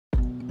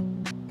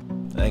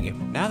Thank you.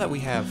 Now that we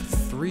have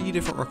 3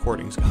 different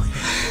recordings going,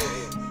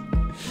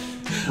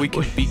 we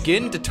can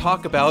begin to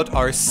talk about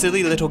our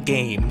silly little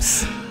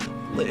games.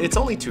 It's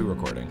only 2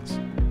 recordings.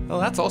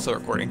 Well, that's also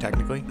recording,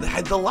 technically.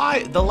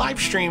 The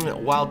live stream,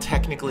 while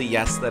technically,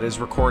 yes, that is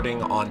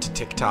recording onto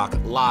TikTok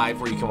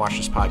live, where you can watch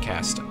this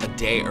podcast a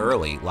day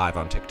early, live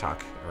on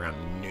TikTok around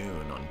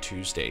noon on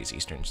Tuesdays,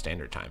 Eastern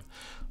Standard Time.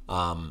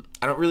 I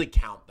don't really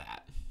count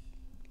that,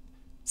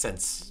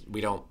 since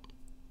we don't,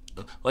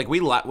 like, we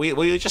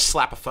just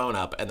slap a phone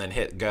up and then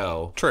hit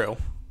go. True.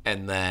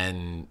 And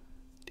then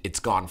it's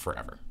gone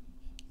forever.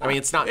 I mean,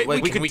 it's not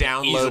like we could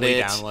download easily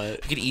it. download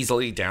it. We could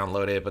easily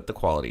download it, but the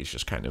quality is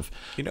just kind of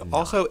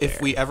also, there. if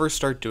we ever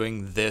start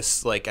doing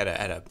this, like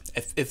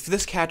if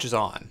this catches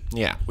on,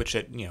 yeah, which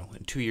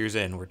 2 years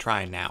in, we're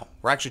trying now.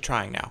 We're actually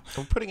trying now.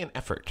 We're putting in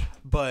effort.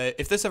 But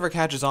if this ever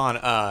catches on,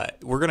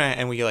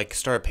 we like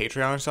start a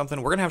Patreon or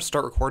something, we're gonna have to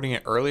start recording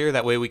it earlier.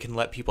 That way, we can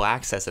let people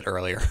access it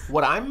earlier.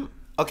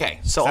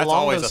 So that's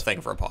always a thing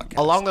for a podcast.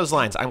 Along those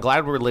lines, I'm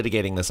glad we're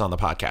litigating this on the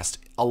podcast.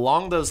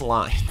 Along those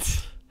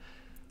lines.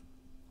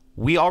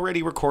 We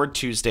already record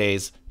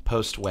Tuesdays,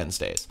 post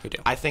Wednesdays. We do.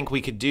 I think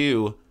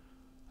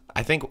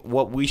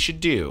what we should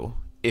do,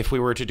 if we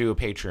were to do a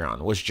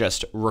Patreon, was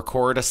just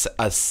record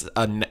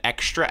an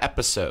extra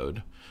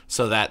episode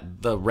so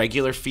that the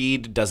regular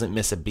feed doesn't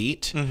miss a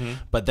beat,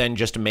 but then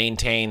just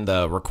maintain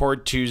the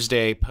record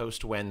Tuesday,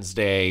 post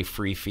Wednesday,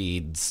 free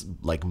feeds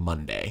like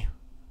Monday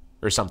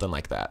or something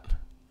like that.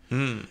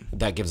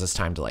 That gives us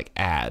time to like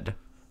add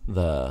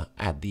the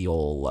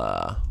old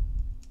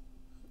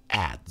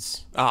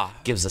ads.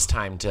 Gives us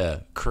time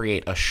to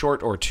create a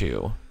short or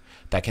 2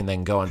 that can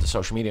then go onto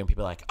social media and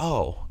people are like,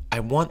 oh, I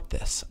want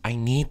this, I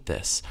need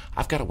this,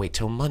 I've got to wait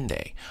till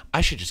Monday,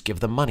 I should just give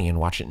them money and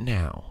watch it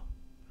now.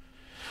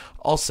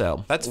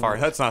 Also, that's far.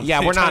 That's not.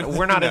 Yeah, we're not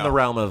in the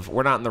realm of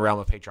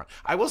Patreon.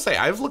 I will say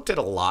I've looked at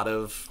a lot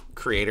of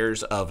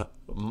creators of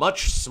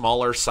much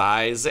smaller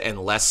size and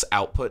less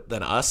output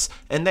than us,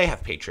 and they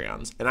have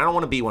Patreons, and I don't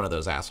want to be one of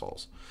those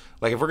assholes.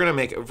 Like, if we're gonna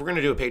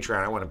do a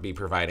Patreon, I want to be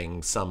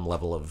providing some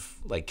level of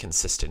like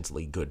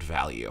consistently good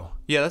value.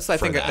 Yeah, that's I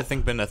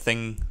think been a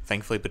thing,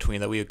 thankfully,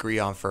 between that we agree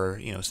on for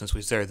since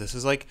we started. This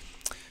is like,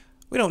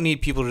 we don't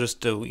need people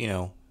just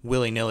to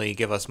willy nilly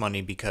give us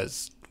money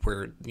because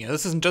we're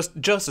this isn't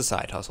just a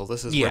side hustle.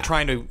 This is we're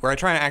trying to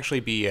actually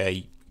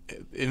be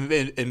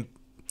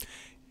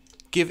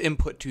give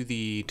input to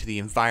the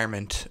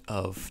environment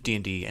of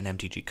D&D and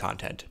MTG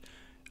content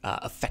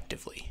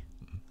effectively.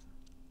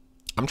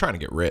 I'm trying to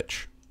get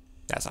rich.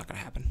 That's not going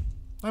to happen.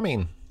 I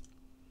mean,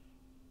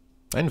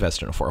 I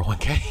invest in a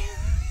 401k.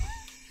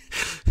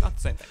 Not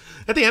the same thing.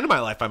 At the end of my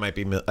life, I might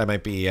be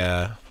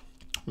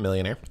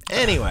millionaire.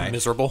 Anyway,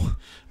 miserable.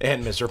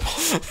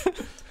 The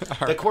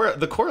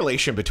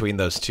correlation between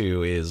those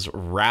two is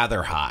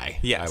rather high.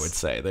 Yes. I would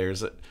say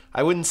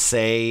I wouldn't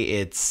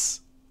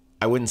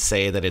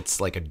say that it's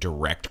like a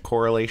direct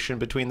correlation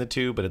between the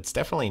two, but it's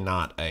definitely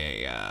not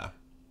a.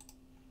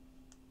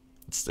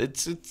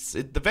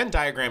 The Venn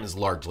diagram is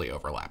largely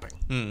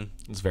overlapping.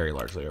 It's very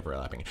largely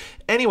overlapping.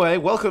 Anyway,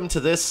 welcome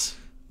to this,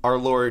 our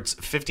Lord's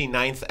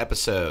 59th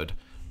episode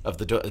of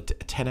the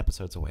 10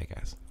 episodes away,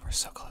 guys. We're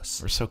so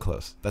close. We're so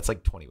close. That's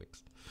like 20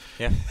 weeks.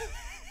 Yeah.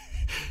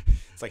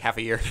 It's like half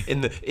a year.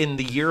 In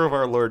the year of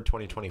our Lord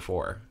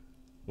 2024,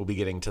 we'll be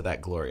getting to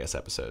that glorious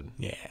episode.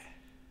 Yeah.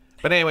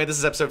 But anyway, this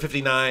is episode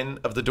 59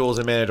 of the Duels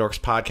and Mana Dorks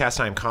podcast.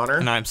 I'm Connor.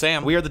 And I'm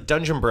Sam. We are the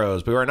Dungeon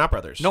Bros, but we are not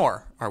brothers.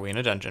 Nor are we in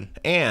a dungeon.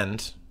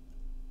 And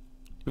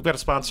we've got a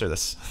sponsor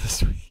this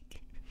week.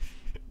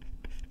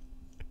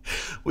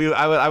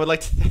 I would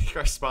like to thank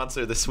our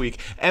sponsor this week,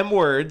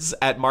 M-Words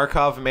at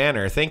Markov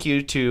Manor. Thank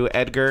you to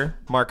Edgar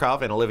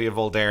Markov and Olivia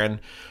Voldaren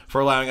for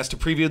allowing us to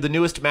preview the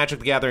newest Magic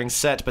the Gathering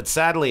set. But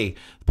sadly,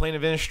 the Plane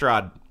of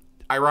Innistrad,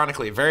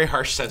 ironically, very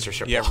harsh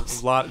censorship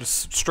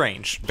laws.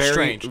 Strange.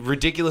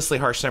 Ridiculously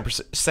harsh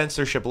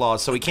censorship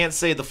laws. So we can't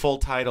say the full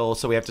title,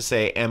 so we have to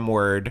say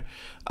M-Word.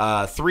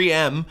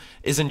 3M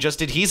isn't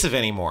just adhesive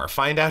anymore.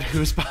 Find out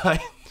who's behind...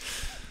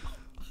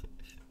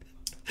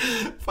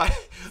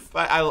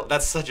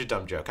 That's such a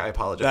dumb joke. I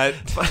apologize.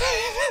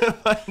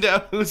 Find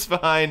out who's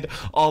behind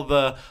all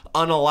the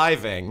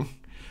unaliving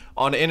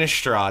on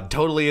Innistrad.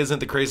 Totally isn't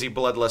the crazy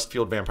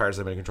bloodlust-fueled vampires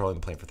that have been controlling the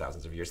plane for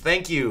thousands of years.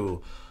 Thank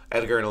you,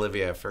 Edgar and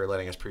Olivia, for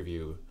letting us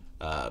preview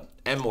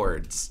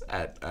M-Words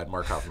at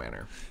Markov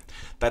Manor.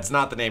 That's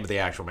not the name of the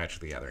actual Magic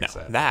the Gathering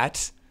set.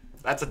 That's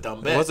a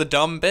dumb bit. It was a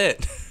dumb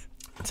bit.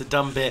 It's a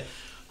dumb bit.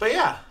 But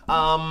yeah,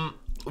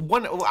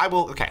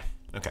 Okay.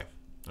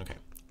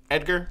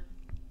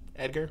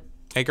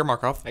 Edgar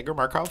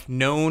Markov.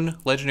 Known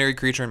legendary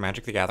creature in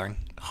Magic the Gathering.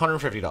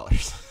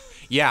 $150.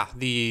 Yeah,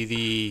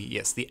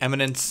 the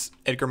Eminence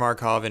Edgar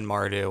Markov in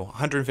Mardu,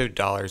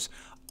 $150,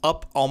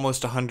 up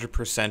almost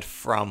 100%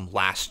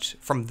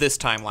 from this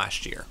time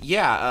last year.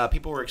 Yeah,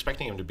 people were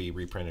expecting him to be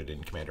reprinted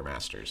in Commander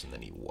Masters, and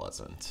then he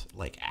wasn't,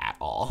 like, at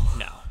all.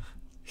 No.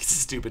 He's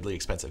stupidly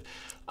expensive.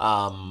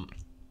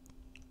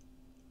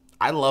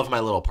 I love my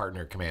little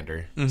partner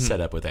commander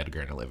set up with Edgar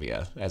and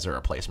Olivia as a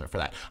replacement for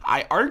that.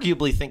 I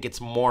arguably think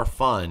it's more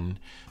fun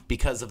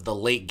because of the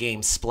late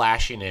game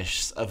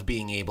splashiness of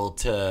being able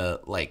to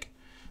like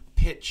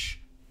pitch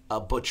a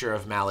Butcher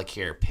of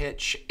Malakir,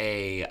 pitch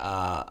a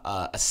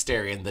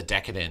Asterion the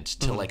Decadent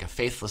to like a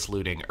Faithless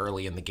Looting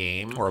early in the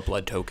game, or a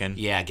blood token.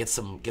 Yeah, get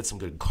some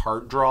good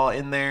card draw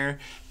in there,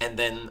 and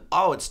then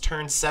it's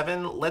turn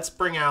 7. Let's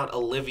bring out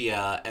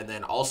Olivia, and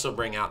then also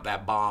bring out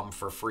that bomb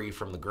for free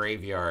from the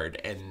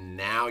graveyard, and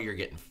now you're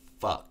getting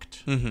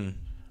fucked. I'm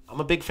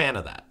a big fan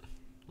of that.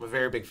 I'm a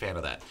very big fan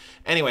of that.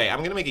 Anyway,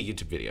 I'm gonna make a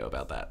YouTube video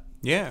about that.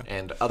 Yeah.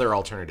 And other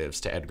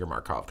alternatives to Edgar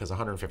Markov, because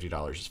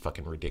 $150 is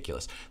fucking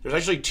ridiculous. There's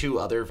actually 2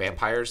 other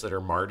vampires that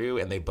are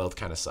Mardu, and they both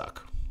kind of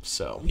suck.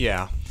 So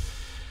yeah,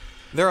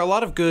 there are a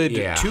lot of good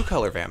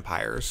 2-color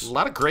vampires. A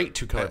lot of great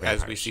 2-color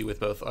vampires, as we see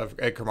with both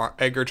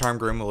Edgar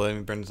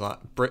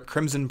Charmgroom,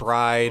 Crimson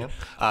Bride,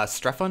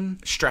 Strephon,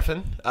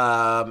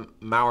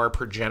 Mauer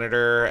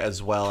Progenitor,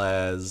 as well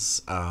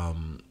as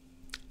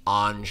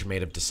Ange,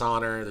 Maid of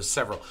Dishonor. There's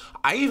several.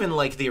 I even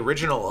like the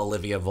original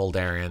Olivia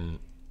Voldaren,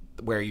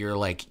 where you're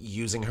like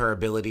using her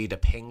ability to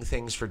ping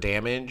things for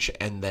damage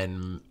and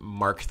then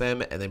mark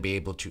them and then be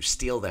able to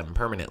steal them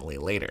permanently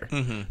later.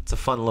 It's a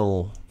fun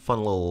little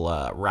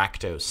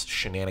Rakdos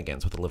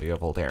shenanigans with Olivia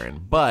Voldaren.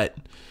 But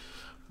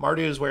Mardu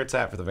is where it's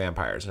at for the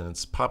vampires, and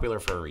it's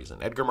popular for a reason.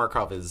 Edgar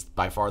Markov is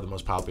by far the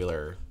most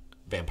popular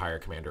vampire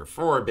commander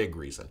for a big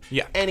reason.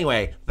 Yeah.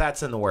 Anyway,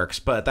 that's in the works,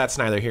 but that's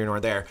neither here nor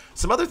there.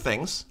 Some other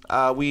things.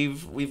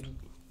 We've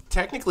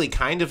technically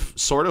kind of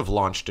sort of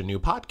launched a new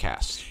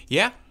podcast.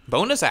 Yeah.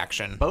 Bonus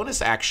action.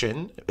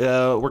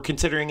 We're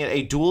considering it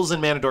a Duels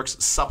and Mana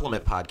Dorks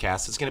supplement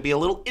podcast. It's going to be a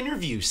little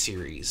interview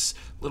series.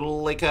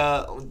 Little like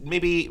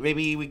maybe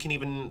we can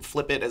even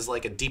flip it as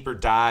like a deeper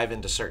dive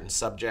into certain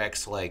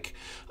subjects. Like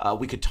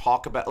we could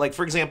talk about, like,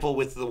 for example,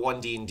 with the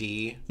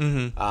OneDnd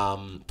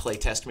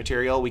playtest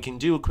material, we can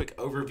do a quick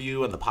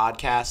overview on the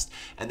podcast,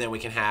 and then we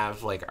can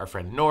have like our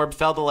friend Norb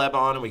Feldeleb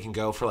on, and we can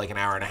go for like an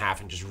hour and a half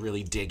and just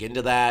really dig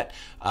into that.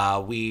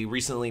 We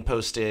recently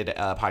posted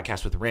a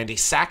podcast with Randy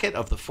Sackett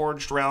of the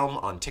Forged Realm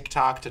on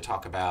TikTok to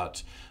talk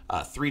about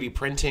 3D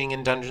printing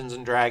in Dungeons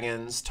and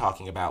Dragons,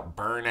 talking about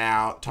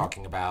burnout,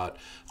 talking about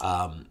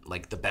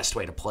like the best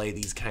way to play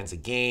these kinds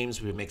of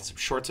games. We've been making some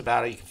shorts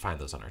about it. You can find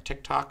those on our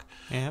TikTok.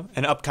 Yeah,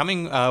 and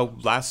upcoming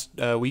last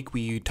week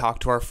we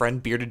talked to our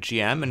friend Bearded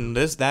GM, and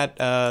that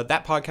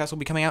podcast will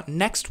be coming out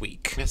next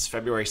week. It's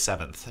February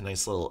 7th. A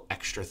nice little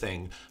extra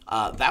thing.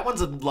 That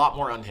one's a lot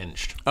more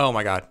unhinged. Oh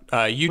my god,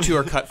 you two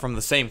are cut from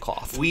the same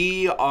cloth.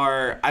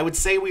 I would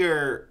say we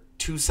are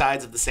 2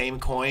 sides of the same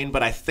coin,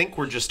 but I think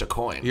we're just a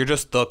coin. You're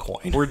just the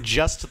coin. We're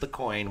just the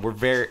coin. We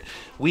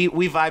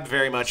vibe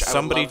very much.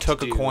 Somebody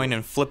took a coin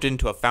and flipped it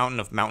into a fountain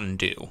of Mountain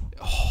Dew.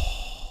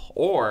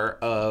 Or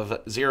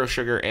of Zero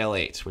Sugar Ale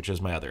 8, which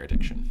is my other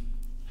addiction.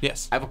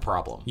 Yes. I have a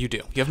problem. You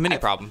do. You have many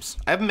problems.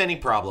 I have many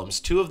problems.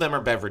 2 of them are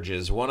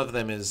beverages. One of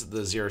them is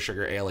the Zero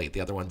Sugar Ale 8.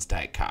 The other one's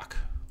Diet Coke.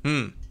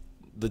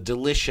 The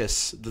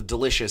delicious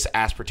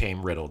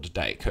aspartame riddled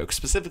Diet Coke,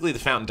 specifically the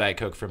fountain Diet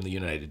Coke from the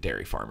United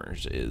Dairy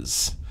Farmers,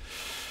 is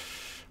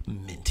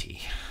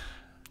minty.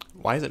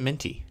 Why is it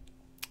minty?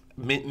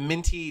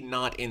 Minty,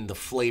 not in the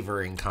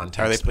flavoring context.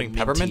 Are they putting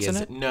peppermints in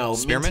it? No,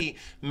 Spearmint?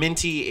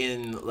 minty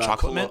in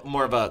chocolate mint?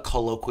 More of a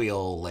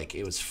colloquial, like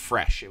it was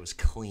fresh, it was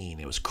clean,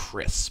 it was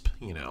crisp,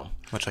 you know.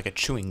 Much like a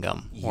chewing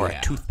gum or a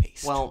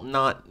toothpaste. Well,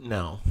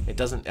 no, it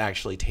doesn't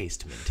actually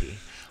taste minty.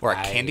 Or a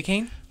candy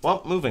cane?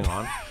 Well, moving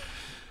on.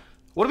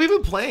 What have we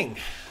been playing,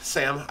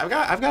 Sam? I've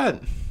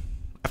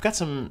got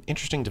some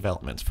interesting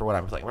developments for what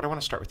I'm playing. What I want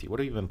to start with you.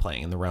 What have you been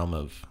playing in the realm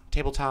of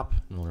tabletop,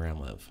 in the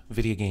realm of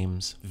video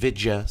games,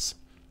 vidjas?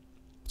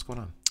 What's going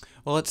on?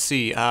 Well, let's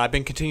see. I've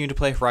been continuing to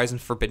play Horizon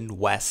Forbidden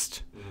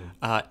West.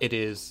 It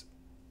is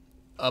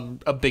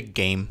a big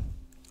game.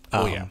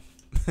 Oh, yeah.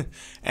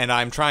 And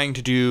I'm trying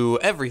to do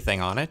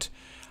everything on it,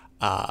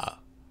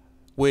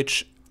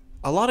 which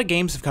a lot of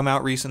games have come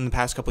out recently in the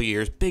past couple of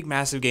years, big,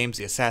 massive games,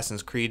 the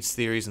Assassin's Creed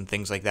series and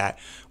things like that,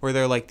 where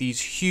they're like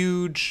these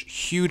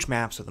huge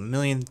maps with 1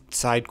 million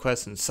side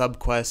quests and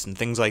sub-quests and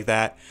things like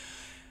that.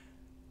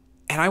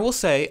 And I will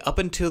say, up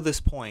until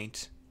this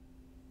point,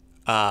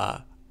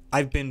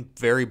 I've been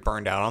very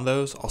burned out on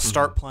those. I'll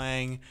start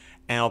playing,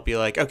 and I'll be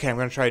like, okay, I'm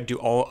going to try to do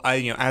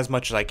as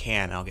much as I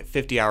can. And I'll get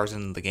 50 hours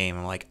into the game.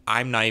 I'm like,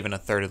 I'm not even a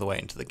third of the way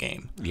into the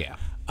game. Yeah.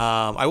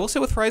 I will say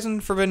with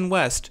Horizon Forbidden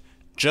West,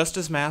 just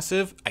as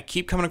massive. I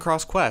keep coming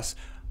across quests,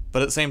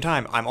 but at the same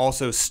time, I'm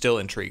also still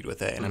intrigued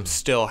with it, and I'm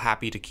still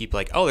happy to keep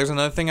like, oh, there's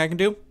another thing I can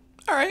do.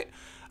 All right.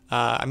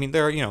 I mean,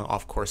 there are,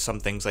 of course,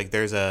 some things like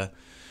there's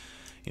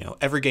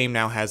every game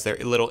now has their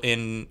little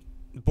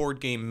board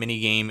game mini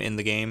game in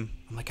the game.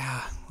 I'm like,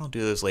 I'll do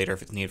this later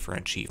if it's needed for an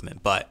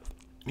achievement, but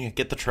yeah,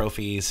 get the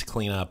trophies,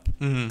 clean up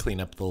the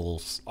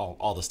little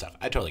all the stuff.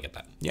 I totally get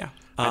that. Yeah.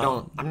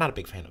 I'm not a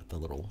big fan of the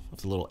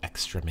little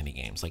extra mini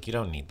games. Like, you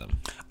don't need them.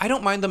 I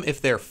don't mind them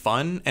if they're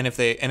fun and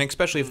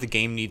especially if the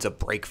game needs a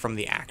break from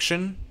the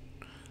action.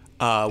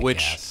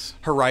 which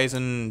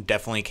Horizon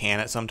definitely can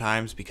at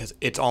sometimes, because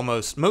it's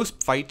almost,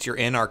 most fights you're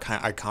in are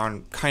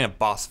kind of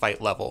boss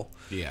fight level.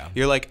 Yeah.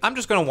 You're like, I'm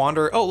just going to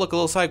wander. Oh, look, a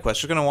little side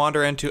quest. You're going to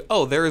wander into,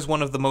 oh, there is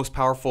one of the most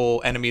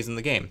powerful enemies in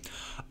the game.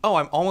 Oh,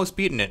 I'm almost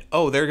beaten it.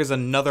 Oh, there is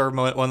another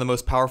one of the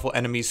most powerful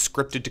enemies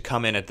scripted to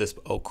come in at this.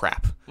 Oh,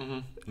 crap.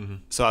 Mm-hmm. Mm-hmm.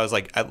 So I was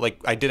like,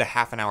 I did a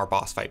half an hour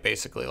boss fight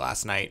basically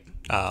last night.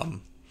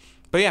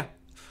 But yeah.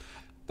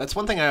 That's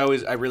one thing I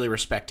really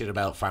respected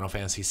about Final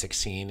Fantasy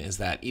 16 is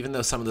that even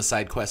though some of the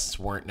side quests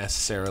weren't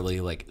necessarily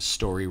like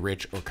story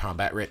rich or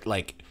combat rich,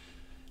 like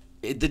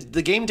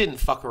the game didn't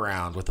fuck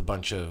around with a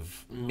bunch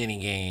of mini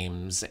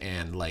games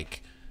and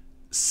like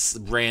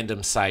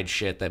random side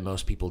shit that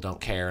most people don't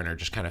care and are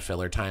just kind of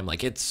filler time.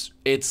 Like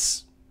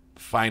it's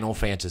Final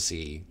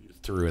Fantasy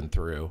through and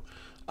through.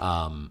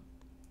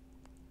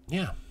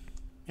 Yeah.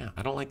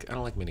 I don't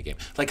like mini games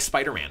like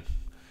Spider-Man.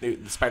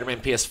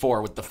 Spider-Man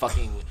PS4 with the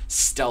fucking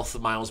stealth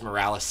Miles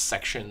Morales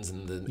sections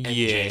and the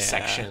NJ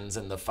sections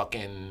and the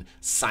fucking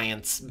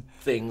science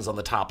things on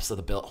the tops of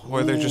the bill.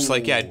 Where they're just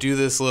like, yeah, do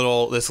this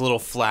little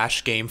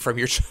flash game from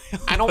your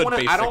childhood. I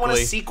don't want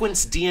to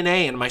sequence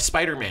DNA in my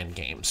Spider-Man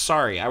game.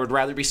 Sorry, I would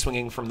rather be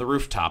swinging from the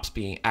rooftops,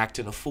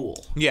 acting a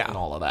fool, and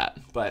all of that.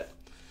 But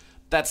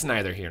that's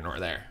neither here nor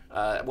there.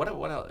 What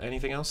else?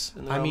 Anything else?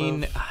 In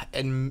the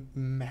and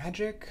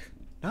magic.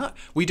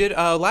 We did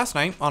last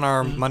night on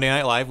our Monday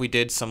Night Live. We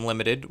did some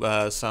limited,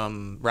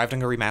 some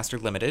Ravnica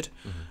Remastered limited.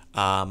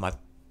 Mm-hmm. I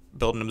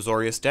built an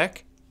Azorius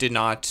deck. Did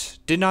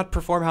not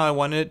perform how I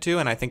wanted it to,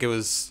 and I think I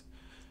was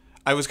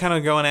kind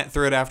of going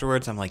through it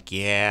afterwards. I'm like,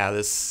 yeah,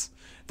 this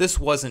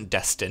wasn't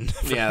destined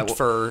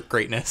for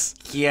greatness.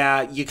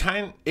 Yeah,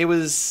 it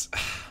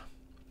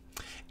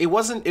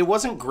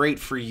wasn't great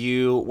for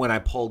you when I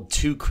pulled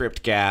 2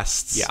 Crypt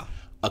Ghasts,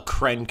 a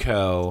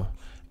Krenko,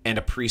 and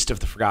a Priest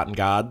of the Forgotten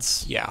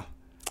Gods. Yeah.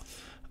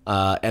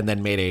 And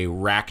then made a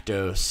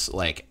Rakdos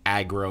like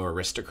aggro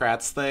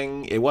aristocrats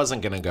thing. It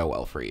wasn't gonna go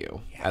well for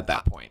you at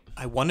that point.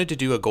 I wanted to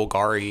do a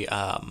Golgari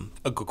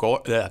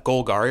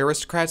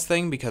aristocrats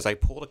thing because I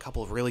pulled a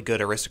couple of really good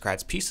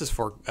aristocrats pieces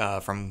from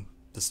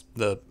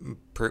the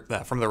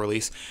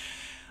release.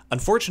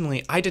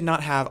 Unfortunately, I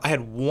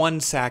had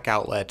one sack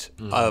outlet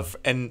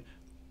and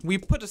we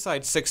put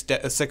aside 6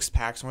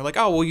 packs and we're like,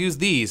 oh, we'll use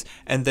these.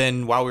 And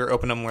then while we were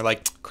opening them, we're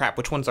like, crap,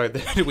 which ones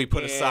did we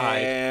put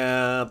aside?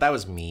 Yeah, that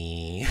was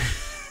me.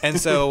 And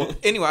so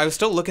anyway, I was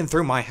still looking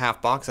through my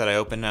half box that I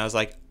opened, and I was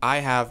like, I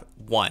have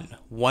one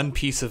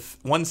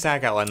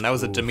sack outlet, and that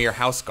was a Demeo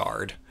House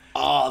Guard.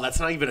 Oh, that's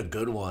not even a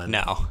good one.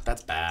 No.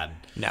 That's bad.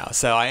 No.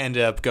 So I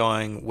ended up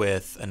going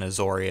with an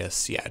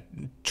Azorius. Yeah.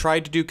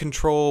 Tried to do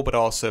control, but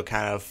also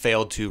kind of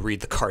failed to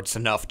read the cards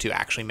enough to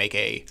actually make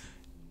a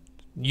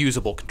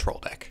usable control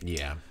deck.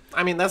 Yeah,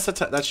 I mean that's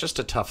just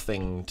a tough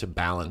thing to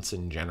balance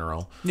in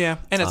general. Yeah,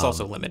 and it's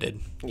also limited.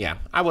 Yeah,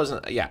 it was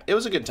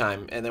a good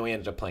time, and then we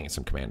ended up playing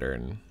some Commander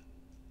and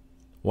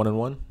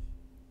 1-1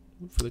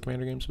 for the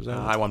Commander games. Was that?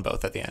 I won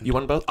both at the end. You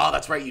won both? Oh,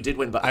 that's right, you did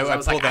win both. I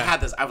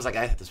had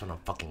this one on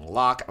fucking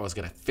lock. I was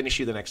gonna finish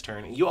you the next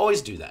turn. You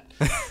always do that.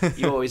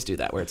 You always do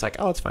that where it's like,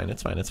 oh, it's fine.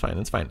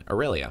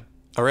 Aurelia,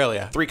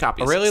 3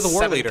 copies. Aurelia the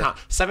War Leader.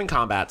 7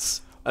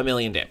 combats, 1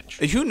 million damage.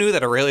 Who knew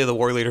that Aurelia the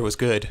War Leader was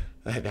good?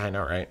 I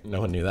know, right? No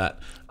one knew that.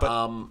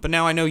 But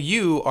now I know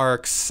you are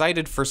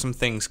excited for some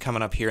things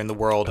coming up here in the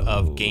world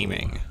of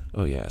gaming.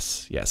 Oh,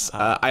 yes.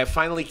 I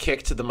finally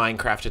kicked the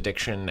Minecraft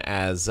addiction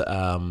as,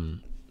 I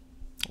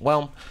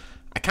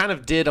kind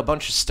of did a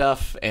bunch of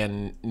stuff,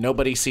 and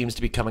nobody seems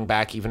to be coming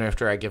back, even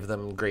after I give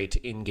them great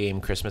in-game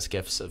Christmas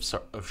gifts of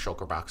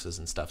shulker boxes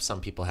and stuff. Some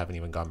people haven't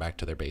even gone back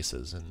to their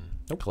bases and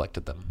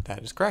collected them.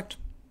 That is correct.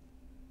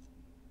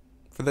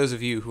 For those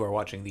of you who are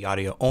watching the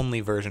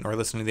audio-only version or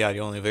listening to the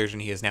audio-only version,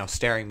 he is now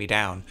staring me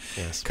down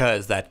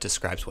because that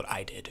describes what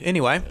I did.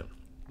 Anyway.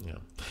 Yeah.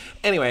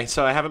 Anyway,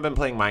 so I haven't been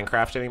playing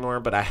Minecraft anymore,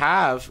 but I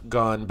have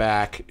gone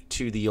back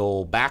to the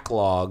old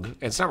backlog.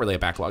 It's not really a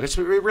backlog. It's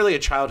really a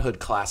childhood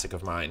classic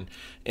of mine,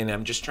 and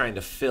I'm just trying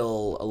to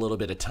fill a little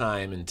bit of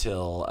time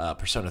until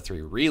Persona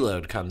 3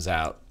 Reload comes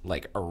out,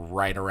 like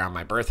right around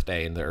my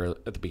birthday at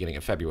the beginning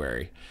of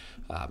February.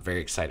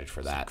 Very excited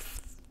for that.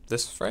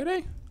 This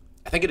Friday?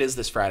 I think it is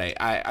this Friday.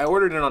 I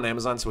ordered it on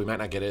Amazon, so we might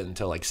not get it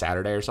until like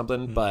Saturday or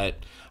something. Mm-hmm.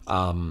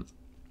 But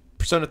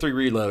Persona 3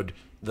 Reload,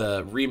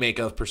 the remake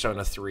of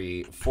Persona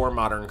 3 for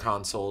modern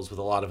consoles with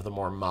a lot of the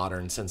more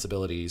modern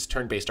sensibilities,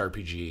 turn-based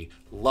RPG.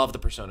 Love the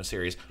Persona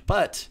series.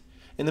 But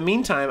in the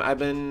meantime, I've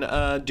been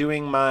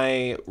doing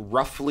my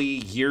roughly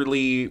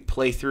yearly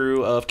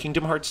playthrough of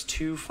Kingdom Hearts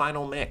 2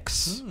 Final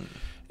Mix.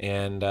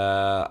 And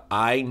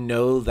I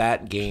know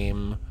that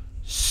game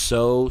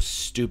so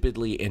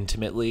stupidly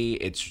intimately.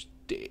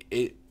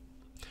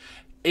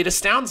 It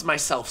astounds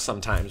myself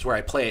sometimes where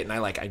I play it and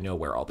I know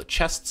where all the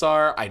chests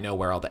are, I know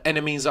where all the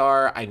enemies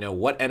are, I know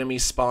what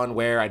enemies spawn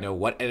where, I know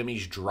what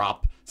enemies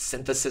drop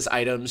synthesis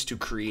items to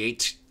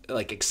create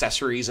like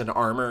accessories and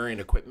armor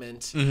and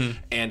equipment,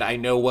 and I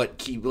know what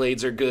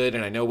keyblades are good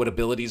and I know what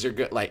abilities are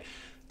good. Like,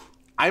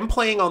 I'm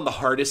playing on the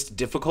hardest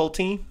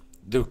difficulty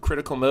the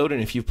critical mode,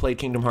 and if you've played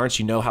Kingdom Hearts,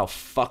 you know how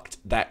fucked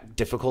that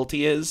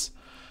difficulty is.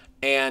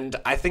 And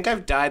I think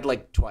I've died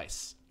like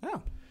twice.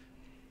 Oh.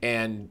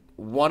 And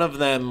one of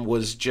them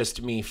was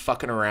just me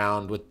fucking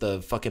around with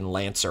the fucking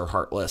Lancer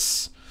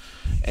Heartless.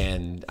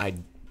 And I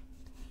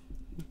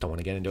don't want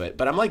to get into it.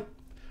 But I'm like,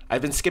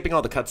 I've been skipping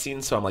all the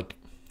cutscenes, so I'm like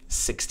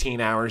 16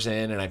 hours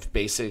in, and I've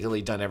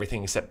basically done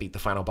everything except beat the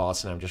final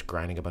boss, and I'm just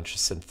grinding a bunch of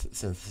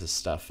synthesis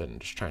stuff and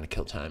just trying to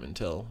kill time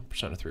until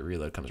Persona 3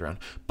 Reload comes around.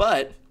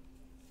 But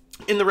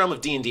in the realm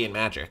of D&D and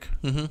Magic,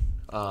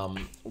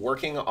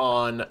 working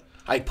on...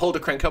 I pulled a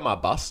Krenko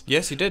mob boss.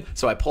 Yes, you did.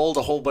 So I pulled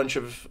a whole bunch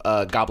of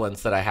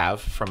goblins that I have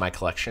from my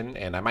collection,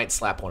 and I might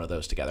slap one of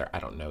those together. I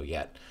don't know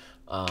yet.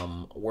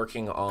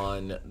 Working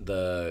on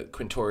the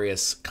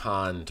Quintorius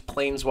Khan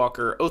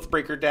Planeswalker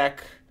Oathbreaker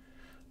deck.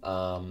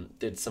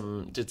 Did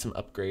some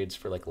upgrades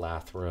for like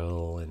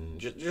Lathril, and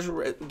just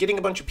getting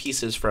a bunch of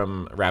pieces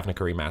from Ravnica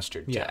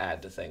Remastered to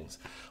add to things.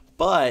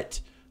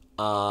 But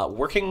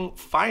working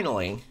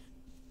finally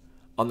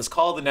on this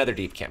Call of the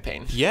Netherdeep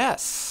campaign.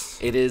 Yes.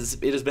 It has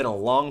been a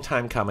long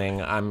time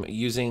coming. I'm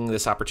using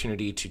this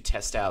opportunity to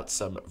test out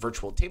some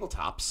virtual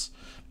tabletops.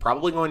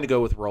 Probably going to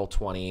go with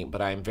Roll20,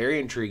 but I'm very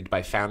intrigued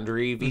by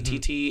Foundry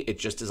VTT. It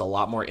just is a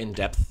lot more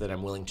in-depth than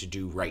I'm willing to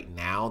do right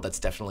now. That's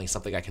definitely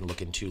something I can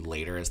look into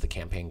later as the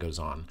campaign goes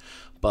on.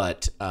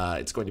 But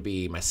it's going to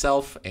be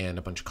myself and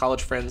a bunch of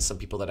college friends, some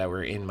people that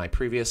were in my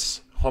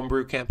previous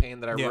homebrew campaign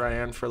that I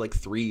ran for like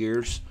 3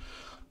 years.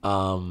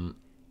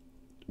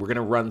 We're going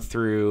to run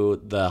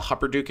through the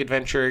Hupperduke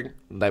adventure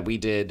that we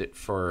did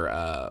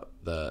for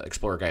the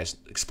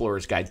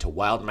Explorer's Guide to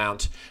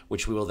Wildmount,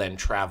 which we will then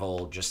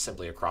travel just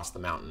simply across the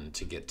mountain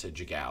to get to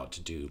Jigao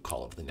to do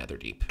Call of the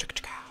Netherdeep.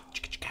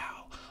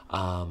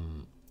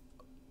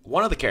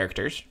 One of the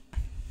characters,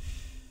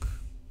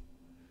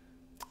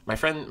 my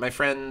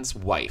friend's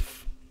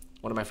wife,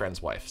 one of my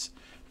friend's wives,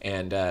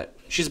 and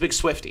she's a big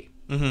Swiftie.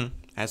 Mm-hmm.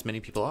 As many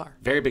people are.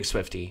 Very big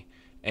Swiftie.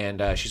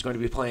 And she's going to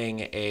be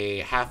playing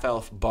a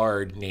half-elf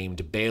bard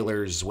named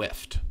Baylor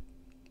Zwift.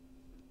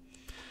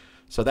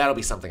 So that'll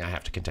be something I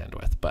have to contend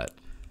with, but...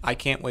 I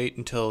can't wait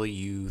until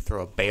you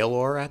throw a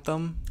Baylor at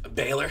them. A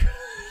Baylor?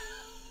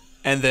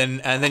 and then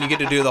you get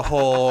to do the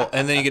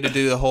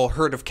whole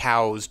herd of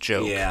cows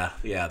joke. Yeah,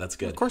 that's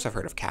good. Of course I've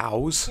heard of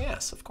cows.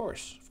 Yes, of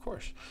course.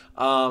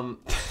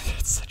 That's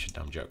such a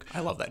dumb joke. I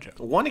love that joke.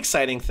 One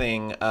exciting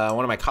thing,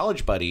 one of my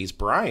college buddies,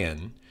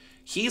 Brian...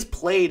 He's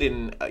playing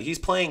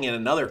in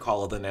another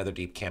Call of the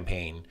Netherdeep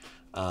campaign,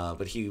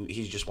 but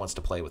he just wants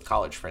to play with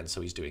college friends,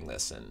 so he's doing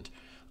this. And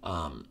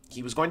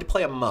he was going to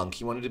play a monk.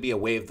 He wanted to be a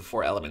Way of the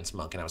Four Elements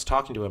monk, and I was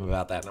talking to him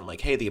about that. And I'm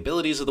like, hey, the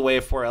abilities of the Way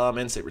of Four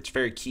Elements, it's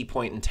very key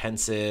point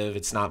intensive.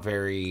 It's not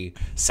very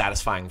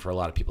satisfying for a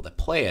lot of people that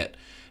play it.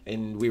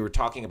 And we were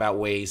talking about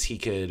ways he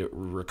could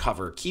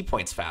recover key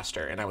points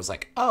faster. And I was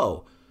like,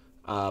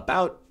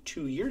 about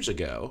 2 years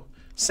ago,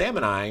 Sam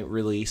and I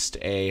released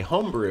a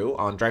homebrew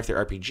on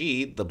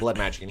DriveThruRPG, the Blood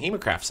Magic and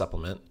Hemocraft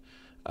supplement.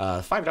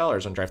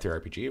 $5 on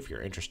DriveThruRPG if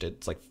you're interested.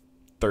 It's like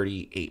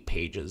 38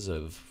 pages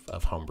of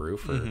homebrew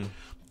for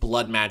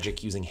blood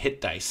magic using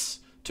hit dice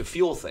to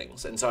fuel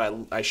things. And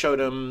so I showed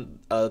him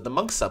the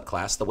monk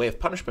subclass, the Way of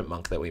Punishment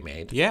monk that we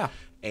made. Yeah.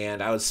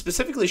 And I was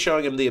specifically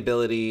showing him the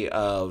ability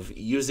of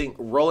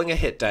rolling a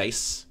hit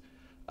dice,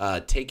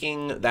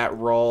 taking that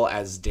roll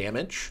as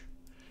damage,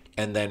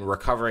 and then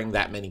recovering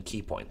that many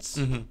key points.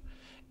 Mm-hmm.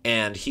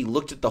 And he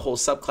looked at the whole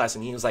subclass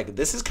and he was like,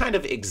 this is kind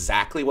of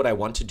exactly what I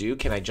want to do.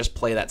 Can I just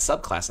play that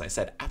subclass? And I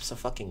said,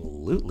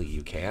 absolutely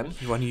you can.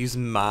 You want to use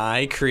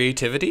my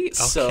creativity?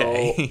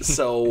 Okay.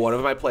 So one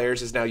of my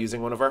players is now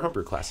using one of our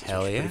homebrew classes.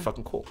 Hell which yeah. is pretty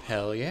fucking cool.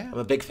 Hell yeah. I'm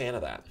a big fan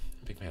of that.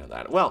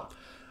 Well,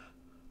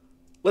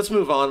 let's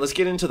move on. Let's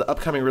get into the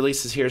upcoming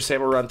releases here.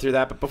 Sam will run through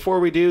that. But before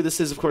we do, this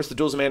is, of course, the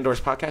Duels of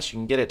Mandors podcast. You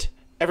can get it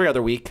every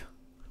other week.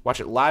 Watch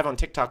it live on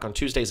TikTok on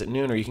Tuesdays at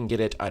noon, or you can get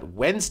it at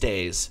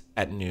Wednesdays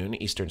at noon,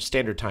 Eastern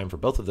Standard Time for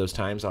both of those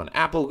times on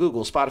Apple,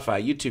 Google,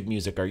 Spotify, YouTube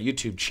Music, our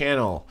YouTube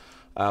channel.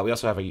 We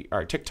also have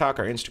our TikTok,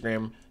 our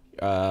Instagram.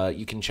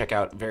 You can check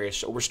out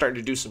various... We're starting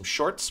to do some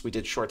shorts. We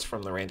did shorts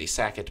from the Randy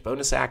Sackett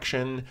bonus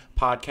action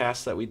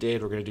podcast that we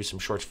did. We're going to do some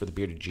shorts for the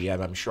Bearded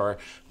GM, I'm sure.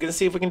 I'm going to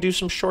see if we can do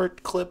some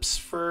short clips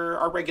for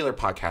our regular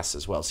podcasts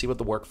as well. See what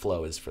the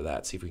workflow is for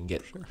that. See if we can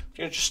get... Sure.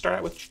 Just start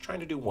out with just trying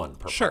to do one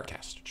per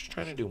podcast. Just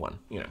trying to do one,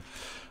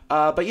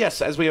 But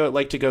yes, as we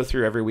like to go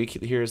through every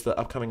week, here's the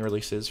upcoming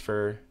releases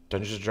for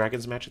Dungeons &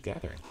 Dragons Magic the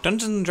Gathering.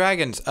 Dungeons &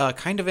 Dragons,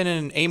 kind of in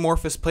an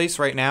amorphous place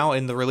right now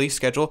in the release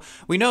schedule.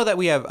 We know that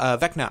we have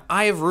Vecna,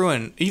 Eve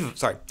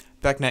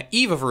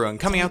of Ruin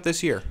coming out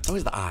this year. It's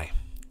always the eye.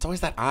 It's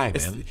always that eye,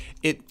 man.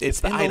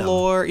 It's the in item. The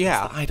lore,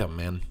 yeah. It's the item,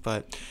 man.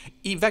 But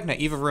Vecna,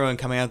 Eve of Ruin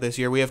coming out this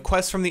year. We have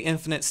Quest from the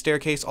Infinite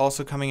Staircase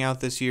also coming out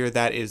this year.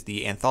 That is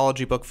the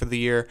anthology book for the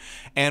year.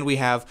 And we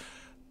have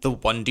the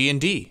One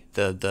D&D,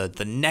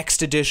 the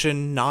next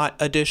edition, not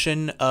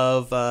edition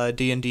of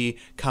D&D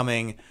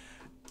coming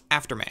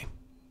after May.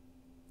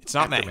 It's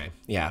not May.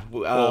 Yeah.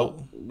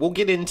 We'll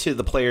get into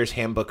the player's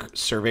handbook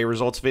survey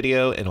results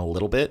video in a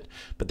little bit,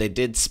 but they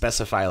did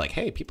specify, like,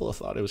 hey, people have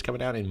thought it was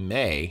coming out in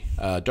May.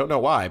 Don't know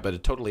why, but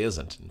it totally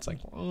isn't. It's like,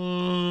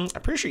 I'm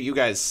pretty sure you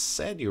guys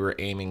said you were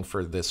aiming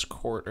for this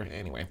quarter.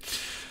 Anyway.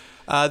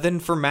 Then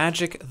for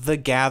Magic: The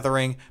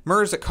Gathering,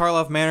 Murders at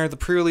Karlov Manor, the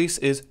pre-release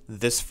is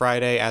this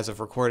Friday as of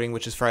recording,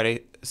 which is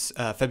Friday,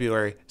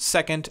 February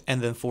 2nd,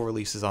 and then full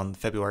release is on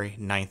February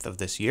 9th of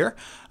this year.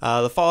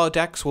 The Fallout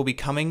decks will be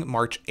coming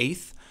March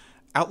 8th.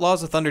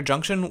 Outlaws of Thunder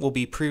Junction will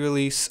be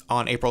pre-release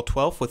on April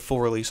 12th with full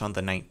release on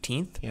the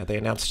 19th. Yeah, they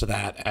announced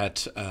that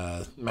at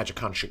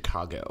MagicCon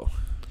Chicago.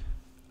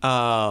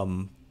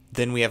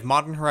 Then we have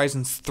Modern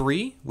Horizons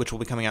 3, which will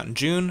be coming out in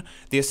June.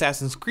 The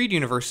Assassin's Creed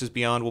Universes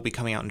Beyond will be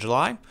coming out in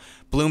July.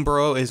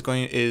 Bloomburrow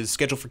is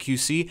scheduled for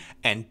QC,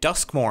 and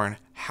Duskmorn: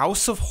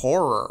 House of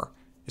Horror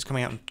is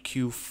coming out in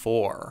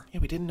Q4. Yeah,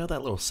 we didn't know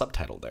that little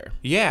subtitle there.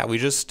 Yeah, we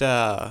just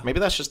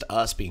maybe that's just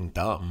us being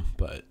dumb,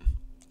 but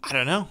I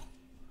don't know.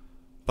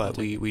 But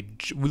we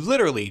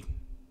literally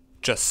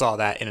just saw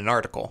that in an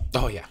article.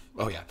 Oh yeah.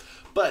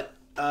 But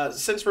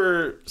since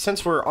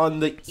we're on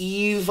the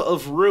eve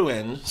of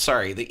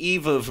the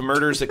eve of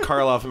Murders at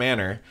Karlov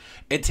Manor,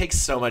 it takes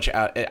so much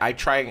out. I'm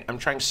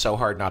trying so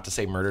hard not to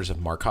say Murders of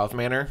Markov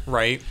Manor.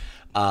 Right.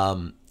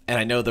 And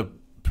I know the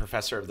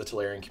professor of the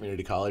Tolarian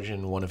Community College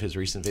in one of his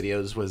recent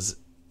videos was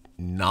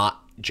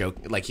not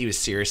joking. Like, he was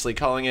seriously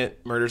calling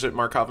it Murders at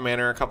Markov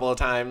Manor a couple of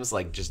times.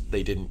 Like, just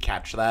they didn't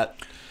catch that.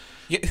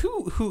 Yeah,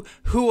 who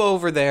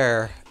over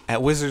there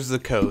at Wizards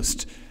of the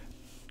Coast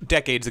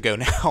decades ago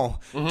now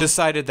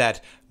decided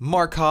that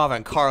Markov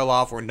and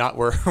Karlov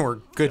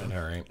were good.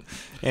 All right.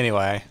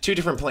 Anyway, two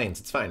different planes.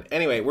 It's fine.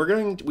 Anyway,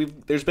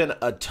 there's been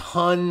a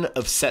ton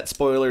of set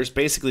spoilers.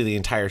 Basically, the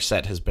entire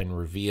set has been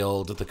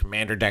revealed. The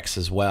commander decks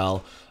as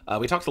well.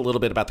 We talked a little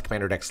bit about the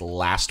commander decks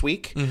last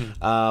week,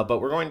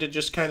 but we're going to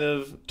just kind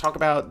of talk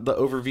about the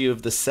overview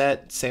of the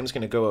set. Sam's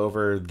going to go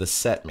over the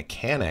set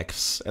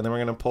mechanics, and then we're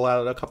going to pull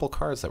out a couple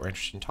cards that we're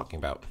interested in talking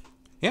about.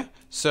 Yeah.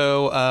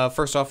 So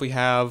first off, we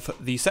have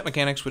the set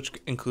mechanics, which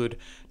include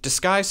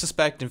Disguise,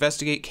 Suspect,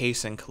 Investigate,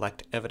 Case, and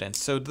Collect Evidence.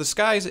 So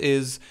Disguise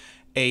is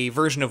a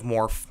version of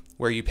Morph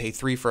where you pay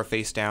 3 for a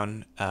face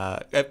down.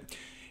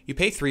 You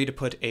pay 3 to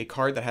put a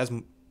card that has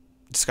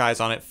Disguise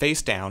on it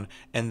face down,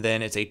 and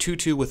then it's a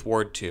 2/2 with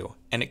Ward 2,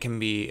 and it can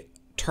be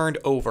turned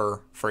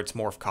over for its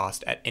Morph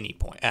cost at any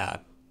point.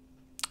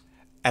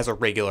 As a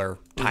regular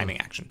timing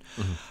action.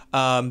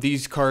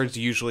 These cards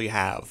usually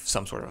have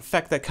some sort of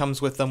effect that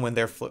comes with them when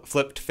they're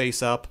flipped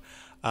face up.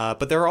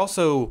 But there are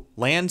also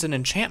lands and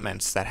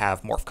enchantments that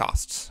have morph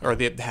costs, or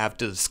they have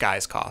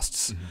disguise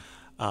costs.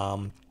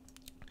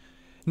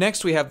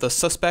 Next, we have the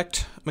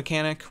Suspect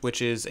mechanic,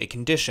 which is a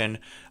condition.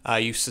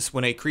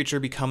 When a creature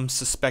becomes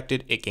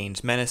suspected, it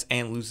gains menace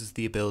and loses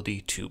the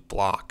ability to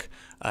block.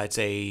 It's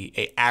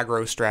a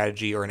aggro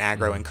strategy or an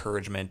aggro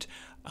encouragement.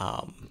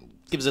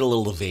 Gives it a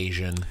little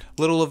evasion.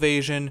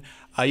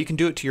 You can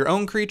do it to your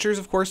own creatures,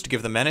 of course, to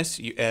give them menace.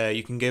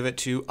 You can give it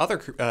to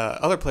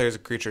other players'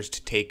 creatures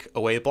to take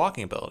away a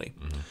blocking ability.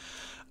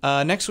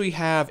 Next, we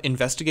have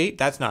Investigate.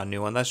 That's not a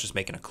new one. That's just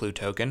making a clue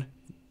token.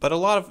 But a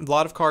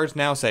lot of cards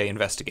now say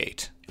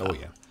Investigate. Oh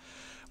yeah.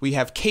 We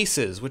have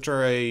Cases, which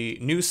are a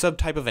new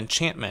subtype of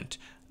enchantment.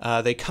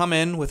 They come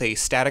in with a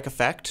static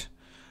effect,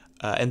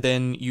 and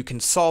then you can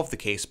solve the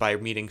case by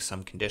meeting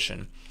some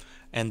condition.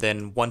 And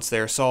then once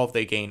they're solved,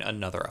 they gain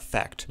another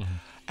effect.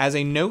 As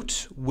a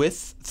note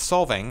with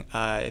solving,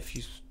 if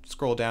you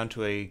scroll down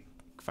to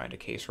find a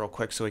case real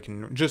quick so we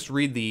can just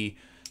read read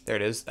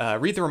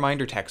the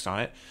reminder text on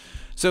it.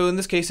 So in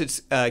this case,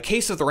 it's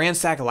Case of the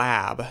Ransack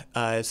Lab.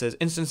 It says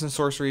instants and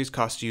sorceries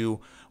cost you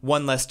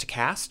 1 less to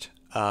cast.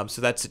 So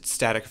that's its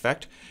static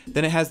effect.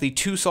 Then it has the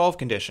to solve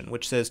condition,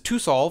 which says to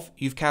solve,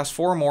 you've cast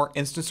 4 or more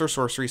instants or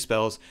sorcery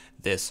spells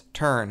this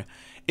turn.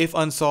 If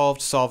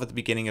unsolved, solve at the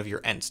beginning of your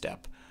end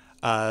step.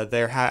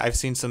 I've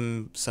seen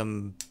some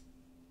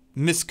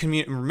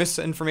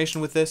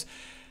misinformation with this.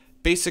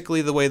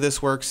 Basically, the way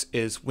this works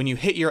is when you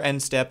hit your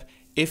end step,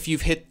 if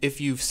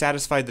you've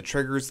satisfied the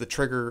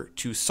trigger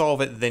to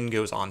solve it then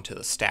goes onto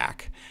the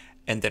stack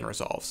and then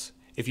resolves.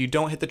 If you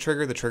don't hit the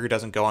trigger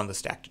doesn't go on the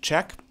stack to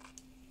check.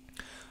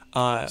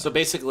 So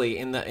basically,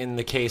 in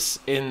the case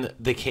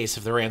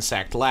of the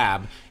ransacked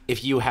lab,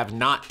 if you have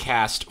not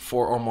cast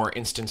 4 or more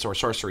instants or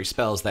sorcery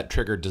spells, that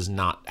trigger does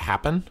not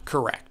happen.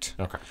 Correct.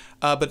 Okay.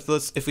 But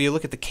if we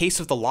look at the Case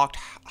of the Locked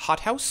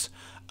Hothouse,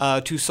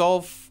 to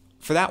solve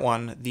for that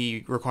one,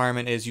 the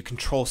requirement is you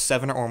control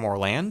 7 or more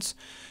lands.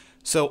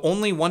 So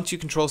only once you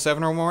control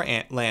 7 or more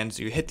lands,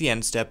 you hit the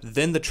end step,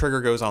 then the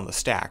trigger goes on the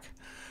stack.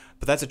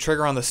 But that's a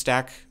trigger on the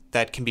stack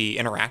that can be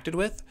interacted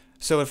with.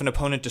 So if an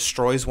opponent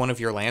destroys one of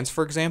your lands,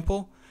 for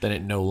example, then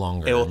it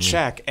will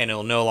check and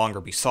it'll no longer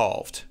be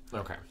solved.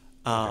 Okay.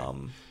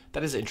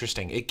 That is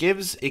interesting.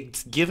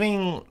 It's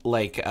giving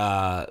like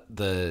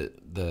the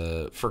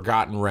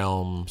Forgotten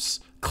Realms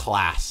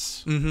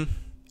class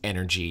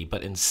energy,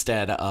 but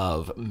instead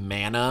of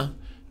mana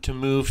to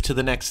move to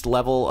the next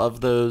level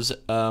of those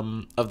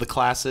of the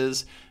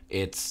classes,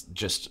 it's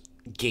just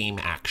game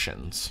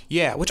actions.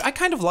 Yeah, which I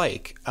kind of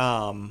like.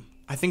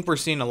 I think we're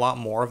seeing a lot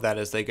more of that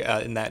as they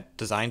in that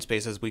design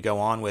space as we go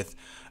on with,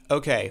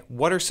 okay,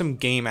 what are some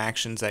game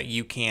actions that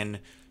you can,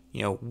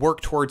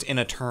 work towards in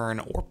a turn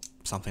or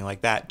something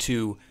like that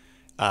to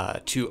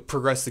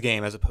progress the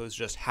game as opposed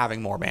to just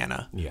having more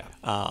mana. Yeah.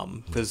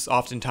 Because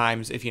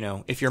oftentimes if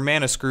you're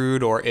mana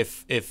screwed or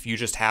if you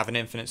just have an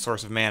infinite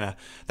source of mana,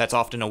 that's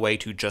often a way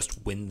to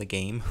just win the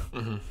game.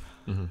 Mm-hmm.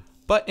 Mm-hmm.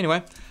 But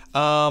anyway,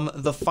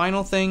 the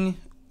final thing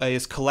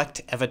is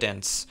collect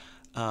evidence.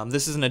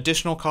 This is an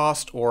additional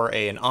cost or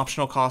an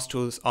optional cost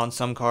on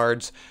some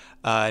cards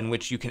in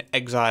which you can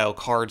exile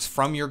cards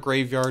from your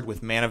graveyard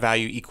with mana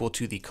value equal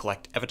to the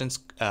collect evidence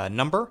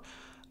number.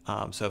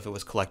 So if it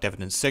was collect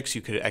evidence 6,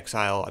 you could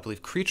exile, I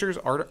believe, creatures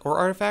or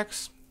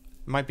artifacts.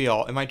 It might be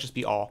all. It might just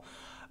be all.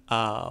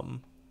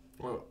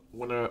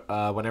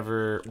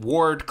 Whenever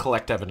ward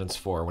collect evidence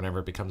 4, whenever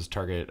it becomes a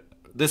target.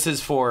 This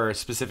is for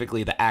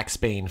specifically the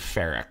Axebane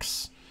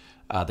Feryx.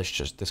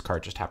 This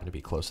card just happened to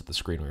be close at the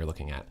screen we were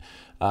looking at.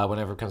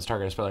 Whenever it becomes a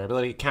target of spell or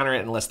ability, counter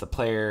it unless the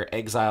player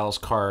exiles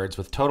cards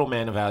with total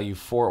mana value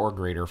 4 or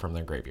greater from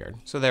their graveyard.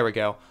 So there we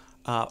go.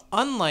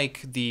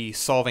 Unlike the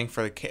solving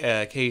for the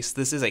case,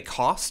 this is a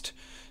cost.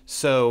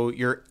 So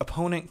your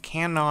opponent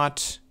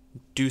cannot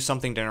do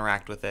something to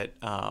interact with it.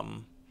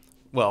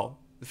 Well,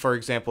 for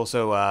example,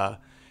 so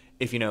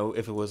if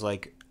it was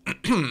like,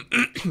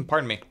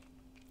 pardon me,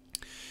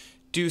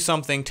 do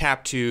something,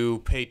 tap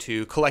 2, pay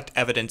 2, collect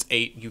evidence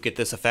 8, you get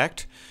this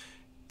effect.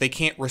 They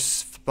can't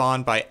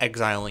respond by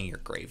exiling your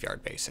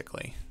graveyard,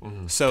 basically.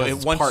 Mm-hmm. So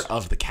it's part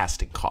of the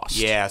casting cost.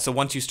 Yeah, so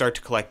once you start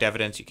to collect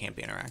evidence, you can't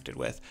be interacted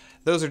with.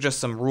 Those are just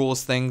some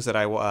rules things that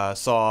I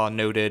saw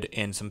noted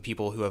in some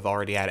people who have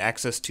already had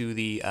access to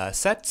the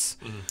sets,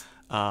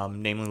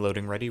 namely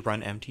Loading Ready,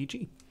 Run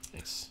MTG.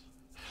 Nice.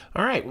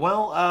 All right,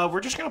 well,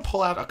 we're just going to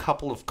pull out a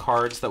couple of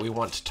cards that we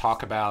want to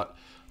talk about.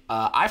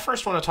 I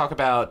first want to talk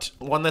about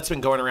one that's been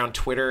going around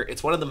Twitter.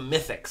 It's one of the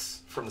mythics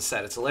from the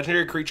set. It's a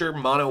legendary creature,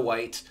 mono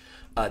white.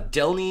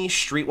 Delny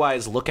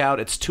Streetwise Lookout.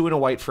 It's 2 and a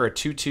white for a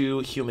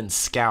 2/2 human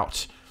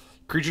scout.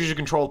 Creatures you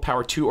control with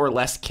power 2 or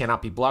less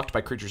cannot be blocked by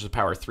creatures with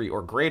power 3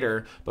 or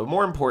greater, but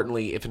more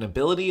importantly, if an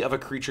ability of a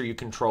creature you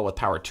control with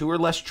power 2 or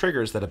less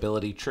triggers, that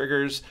ability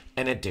triggers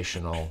an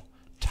additional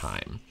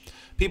time.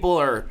 People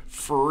are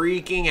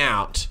freaking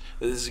out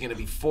that this is going to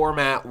be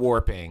format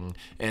warping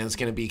and it's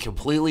going to be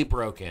completely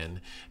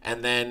broken.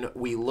 And then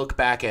we look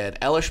back at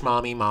Elish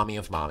Mommy, Mommy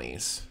of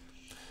Mommies,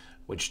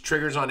 which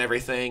triggers on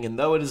everything. And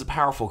though it is a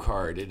powerful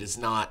card, it is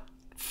not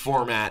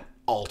format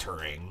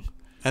altering.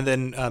 And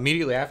then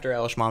immediately after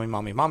Elish Mommy,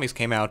 Mommy of Mommies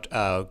came out,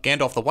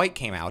 Gandalf the White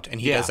came out,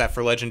 and he does that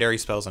for legendary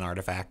spells and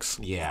artifacts.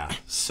 Yeah.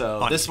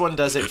 So this one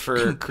does it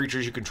for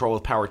creatures you control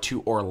with power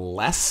 2 or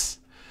less.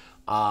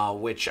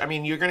 Which, I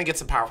mean, you're going to get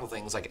some powerful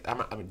things like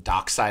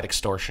Dockside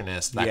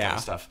Extortionist, that kind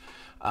of stuff.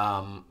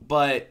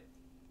 But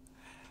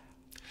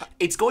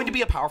it's going to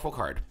be a powerful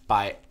card.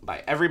 By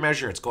every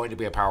measure, it's going to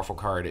be a powerful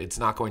card. It's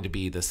not going to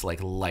be this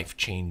like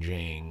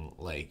life-changing,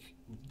 like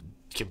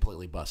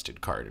completely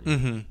busted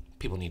card.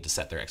 People need to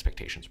set their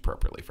expectations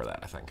appropriately for that,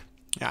 I think.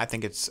 Yeah, I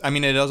think it's... I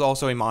mean, it is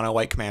also a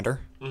mono-white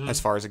commander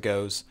as far as it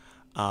goes.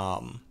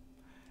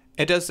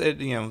 It does...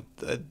 the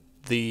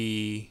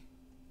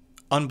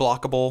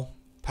unblockable...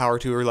 Power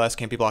 2 or less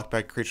can't be blocked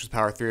by creatures with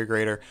power 3 or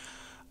greater.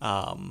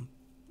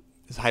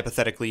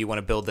 Hypothetically, you want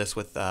to build this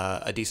with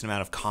a decent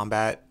amount of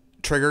combat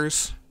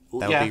triggers.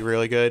 That would be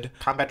really good.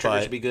 Combat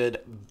triggers would be good.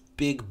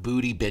 Big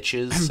booty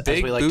bitches,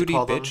 as we like to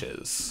call them.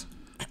 Bitches.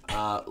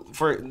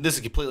 This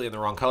is completely in the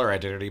wrong color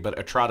identity, but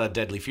Atrada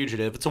Deadly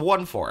Fugitive. It's a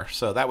 1/4,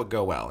 so that would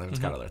go well. And it's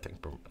got other things,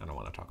 but I don't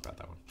want to talk about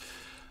that one.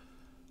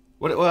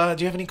 What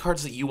do you have any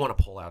cards that you want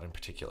to pull out in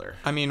particular?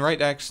 I mean, right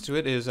next to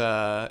it is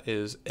an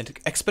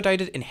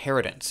Expedited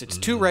Inheritance. It's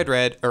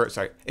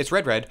it's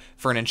red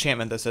for an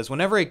enchantment that says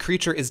whenever a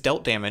creature is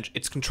dealt damage,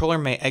 its controller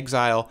may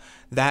exile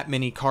that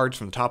many cards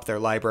from the top of their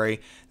library.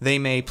 They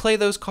may play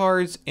those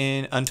cards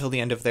until the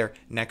end of their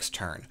next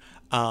turn.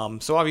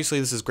 So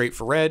obviously this is great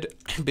for red,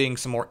 being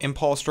some more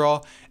impulse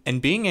draw,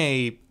 and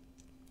being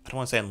I don't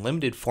want to say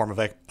unlimited form of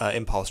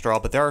impulse draw,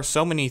 but there are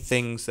so many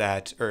things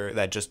that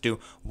just do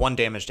 1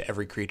 damage to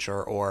every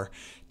creature, or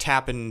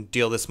tap and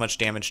deal this much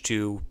damage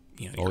to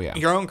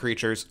your own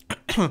creatures.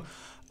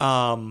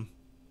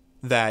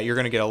 That you're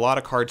going to get a lot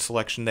of card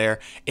selection there.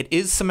 It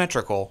is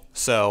symmetrical,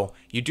 so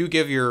you do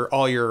give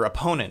all your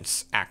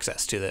opponents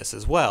access to this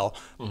as well.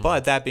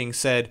 But that being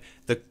said,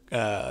 the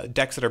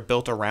decks that are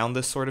built around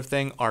this sort of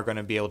thing are going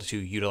to be able to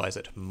utilize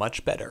it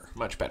much better.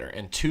 Much better.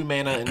 And 2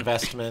 mana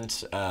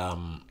investment.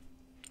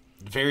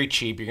 Very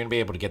cheap. You're going to be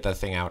able to get that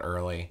thing out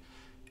early.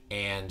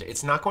 And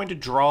it's not going to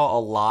draw a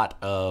lot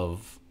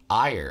of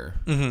ire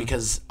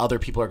because other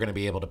people are going to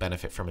be able to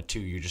benefit from it too.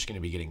 You're just going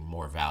to be getting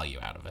more value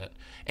out of it.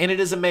 And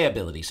it is a May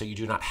ability, so you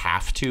do not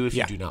have to if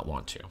you do not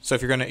want to. So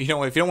if you're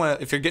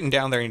getting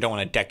down there and you don't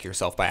want to deck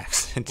yourself by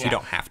accident, you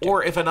don't have to.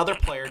 Or if another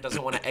player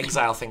doesn't want to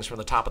exile things from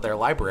the top of their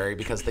library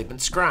because they've been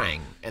scrying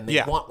and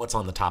they want what's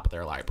on the top of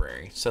their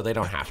library, so they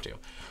don't have to.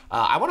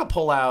 I want to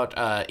pull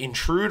out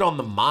Intrude on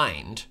the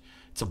Mind.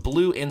 It's a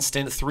blue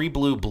instant, 3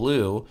 blue,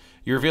 blue.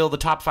 You reveal the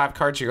top 5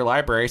 cards of your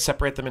library,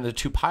 separate them into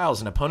 2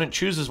 piles. An opponent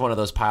chooses one of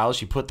those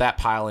piles. You put that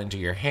pile into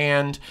your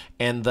hand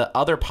and the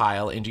other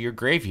pile into your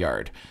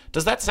graveyard.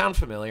 Does that sound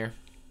familiar?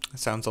 It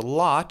sounds a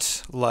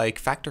lot like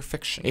Fact or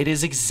Fiction. It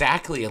is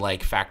exactly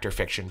like Fact or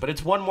Fiction, but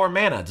it's 1 more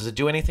mana. Does it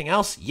do anything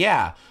else?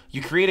 Yeah.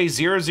 You create a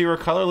 0/0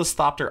 colorless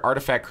Thopter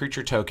artifact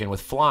creature token with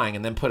flying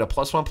and then put a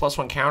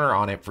 +1/+1 counter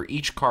on it for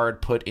each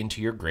card put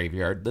into your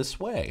graveyard this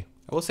way.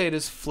 I will say it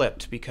is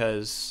flipped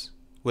because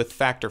with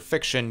Fact or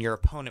Fiction, your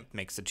opponent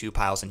makes the 2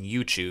 piles and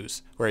you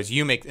choose. Whereas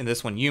in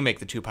this one, you make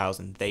the 2 piles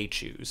and they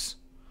choose.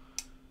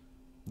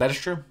 That is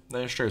true.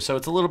 That is true. So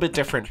it's a little bit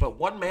different, but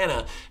 1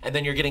 mana, and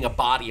then you're getting a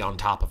body on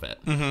top of it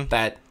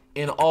that,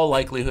 in all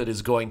likelihood,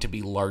 is going to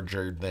be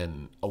larger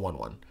than a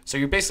 1/1. So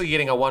you're basically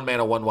getting a 1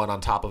 mana 1/1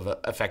 on top of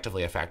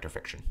effectively a Fact or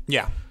Fiction.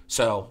 Yeah.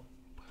 So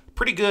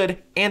pretty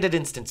good, and at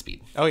instant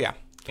speed. Oh yeah.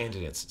 And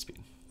at instant speed.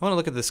 I want to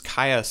look at this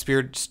Kaya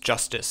Spirit's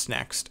Justice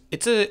next.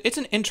 It's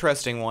an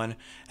interesting one,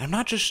 and I'm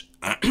not just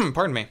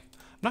pardon me. I'm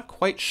not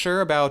quite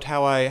sure about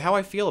how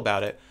I feel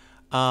about it.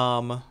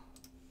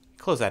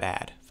 Close that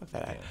ad. Fuck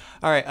that ad.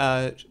 All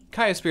right,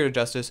 Kaya Spirit of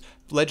Justice,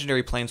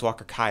 legendary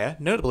planeswalker Kaya.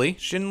 Notably,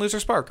 she didn't lose her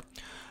spark.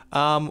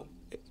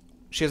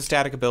 She has a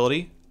static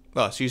ability.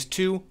 Well, she's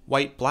 2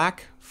 white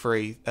black for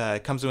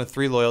comes in with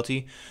 3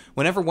 loyalty.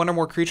 Whenever 1 or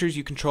more creatures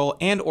you control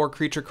and/or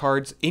creature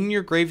cards in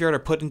your graveyard are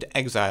put into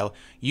exile,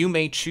 you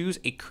may choose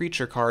a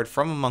creature card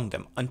from among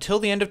them. Until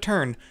the end of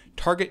turn,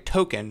 target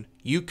token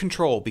you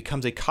control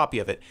becomes a copy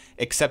of it,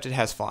 except it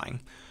has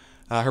flying.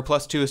 Her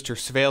 +2 is to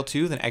surveil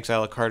 2, then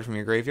exile a card from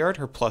your graveyard.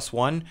 Her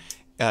 +1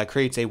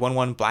 creates a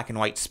 1/1 black and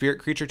white spirit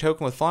creature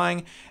token with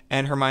flying,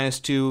 and her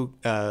 -2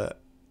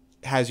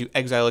 has you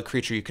exile a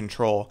creature you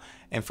control,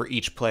 and for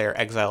each player,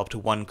 exile up to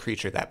 1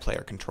 creature that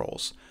player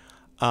controls.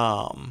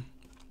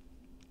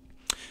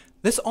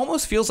 This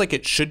almost feels like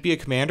it should be a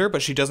commander,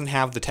 but she doesn't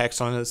have the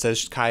text on it that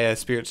says Kaya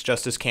Spirit's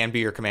Justice can be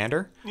your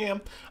commander. Yeah.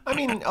 I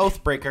mean,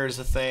 Oathbreaker is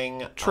a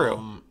thing.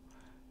 True.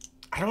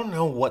 I don't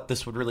know what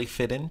this would really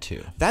fit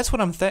into. That's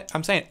what I'm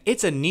saying.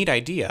 It's a neat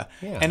idea,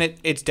 Yeah. and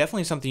it's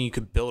definitely something you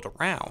could build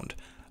around.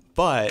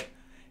 But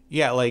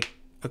yeah, like,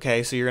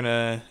 okay, so you're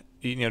gonna,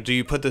 do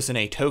you put this in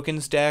a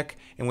tokens deck?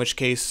 In which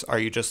case, are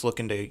you just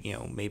looking to,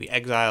 maybe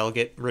exile,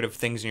 get rid of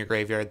things in your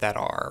graveyard that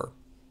are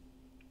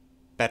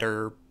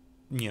better,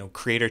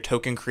 creator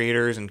token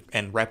creators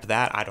and rep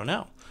that? I don't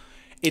know.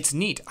 It's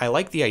neat. I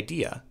like the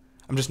idea.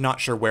 I'm just not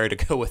sure where to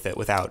go with it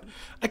without.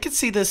 I could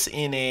see this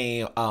in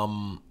a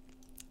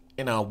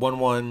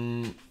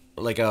 1/1,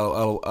 like a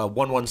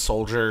 1/1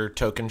 soldier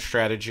token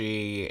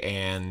strategy,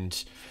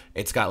 and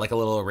it's got like a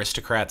little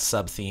aristocrat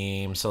sub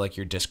theme. So like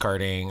you're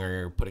discarding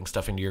or putting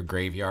stuff into your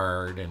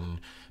graveyard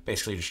and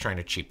basically just trying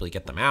to cheaply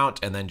get them out,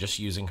 and then just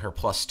using her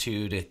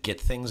 +2 to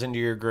get things into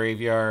your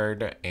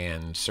graveyard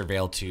and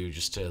surveil 2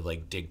 just to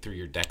like dig through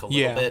your deck a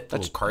little bit.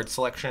 That's card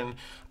selection.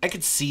 I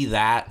could see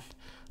that.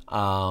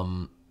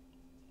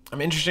 I'm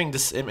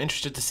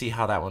interested to see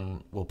how that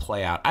one will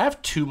play out. I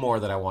have 2 more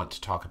that I want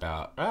to talk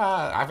about.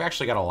 I've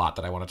actually got a lot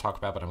that I want to talk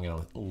about, but I'm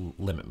going to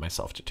limit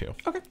myself to 2.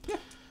 Okay. Yeah.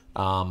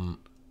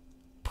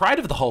 Pride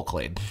of the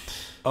Hulklade.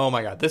 Oh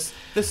my God, this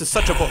is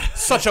such a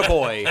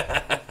boy.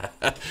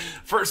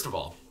 First of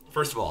all,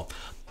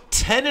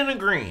 10 and a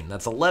green.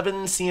 That's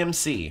 11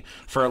 CMC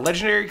for a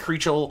legendary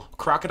creature,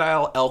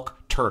 Crocodile Elk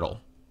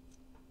Turtle.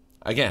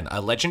 Again,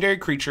 a legendary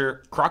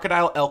creature,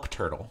 Crocodile Elk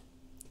Turtle.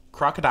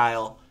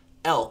 Crocodile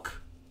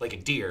Elk. Like a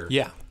deer.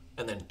 Yeah.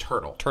 And then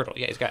turtle. Turtle.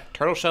 Yeah, he's got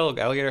turtle shell,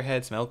 alligator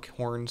head, some elk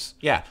horns.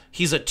 Yeah.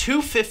 He's a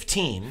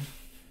 2/15,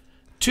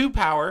 2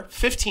 power,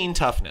 15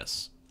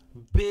 toughness.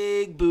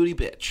 Big booty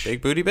bitch.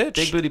 Big booty bitch.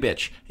 Big booty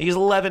bitch. He's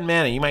 11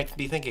 mana. You might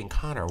be thinking,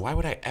 Connor, why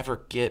would I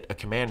ever get a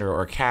commander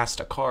or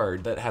cast a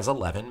card that has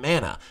 11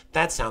 mana?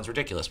 That sounds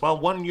ridiculous. Well,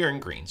 1, you're in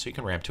green, so you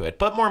can ramp to it.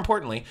 But more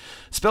importantly,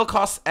 spell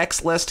costs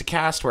X less to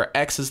cast, where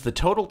X is the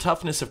total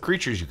toughness of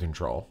creatures you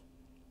control.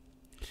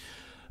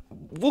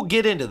 We'll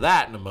get into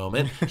that in a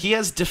moment. He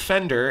has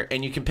Defender,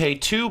 and you can pay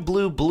 2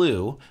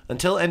 blue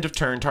until end of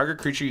turn. Target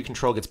creature you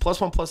control gets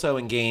 +1/+0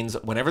 and gains.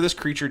 Whenever this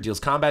creature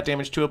deals combat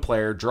damage to a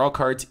player, draw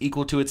cards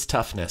equal to its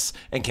toughness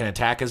and can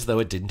attack as though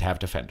it didn't have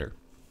Defender.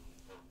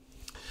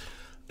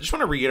 I just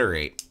want to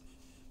reiterate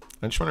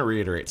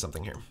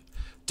something here.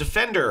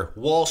 Defender,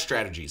 wall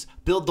strategies,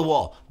 build the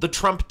wall, the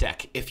Trump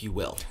deck, if you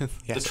will.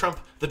 Yes.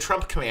 The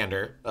Trump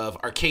commander of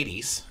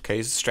Arcades. Okay,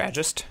 he's a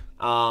strategist.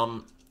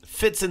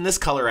 Fits in this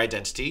color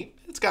identity.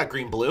 It's got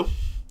green-blue.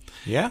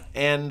 Yeah.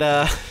 And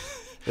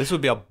this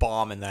would be a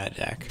bomb in that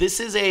deck. This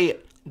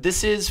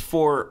is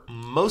for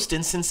most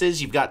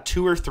instances you've got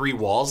 2 or 3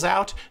 walls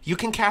out. You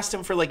can cast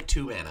him for like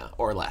 2 mana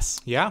or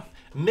less. Yeah.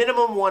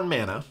 Minimum 1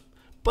 mana,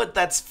 but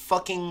that's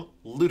fucking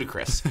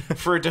ludicrous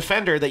for a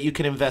defender that you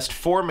can invest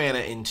 4 mana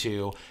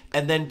into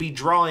and then be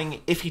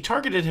drawing, if he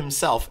targeted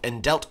himself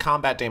and dealt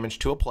combat damage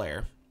to a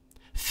player,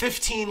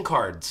 15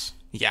 cards.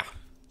 Yeah.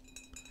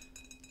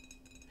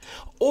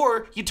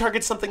 Or you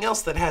target something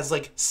else that has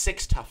like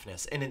 6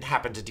 toughness and it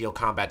happened to deal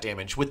combat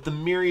damage with the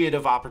myriad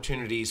of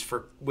opportunities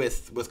for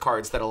with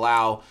cards that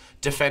allow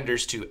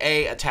defenders to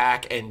A,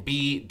 attack, and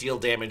B, deal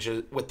damage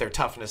with their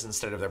toughness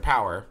instead of their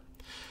power.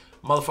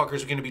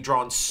 Motherfuckers are going to be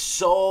drawing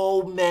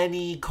so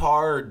many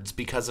cards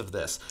because of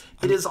this.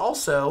 It is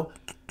also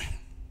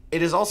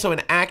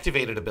an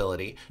activated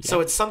ability, so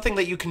it's something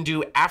that you can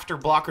do after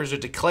blockers are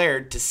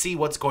declared to see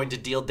what's going to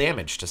deal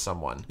damage to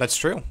someone. That's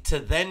true. To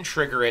then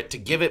trigger it, to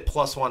give it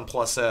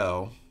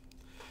 +1/+0,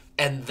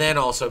 and then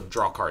also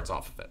draw cards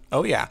off of it.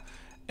 Oh, yeah.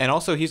 And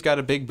also, he's got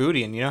a big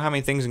booty, and you know how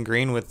many things in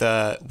green with,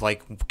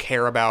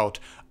 care about,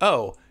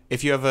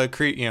 if you have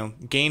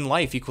gain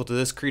life equal to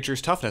this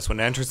creature's toughness when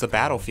it enters the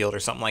battlefield or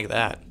something like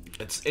that.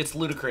 It's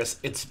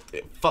ludicrous. It's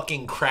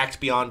fucking cracked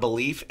beyond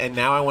belief, and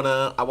now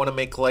I wanna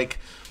make like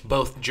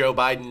both Joe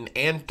Biden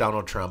and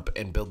Donald Trump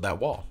and build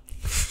that wall.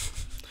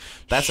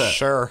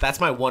 That's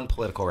my one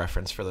political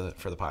reference for the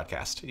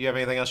podcast. You have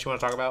anything else you want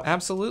to talk about?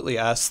 Absolutely.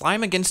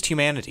 Slime Against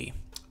Humanity.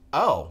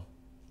 Oh.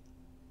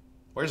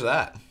 Where's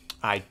that?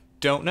 I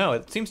don't know.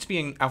 It seems to be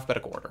in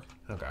alphabetical order.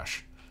 Oh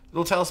gosh.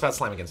 Well, tell us about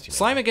Slime Against Humanity.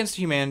 Slime Against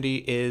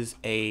Humanity is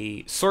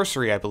a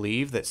sorcery, I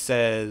believe, that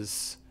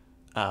says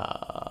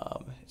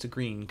it's a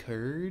green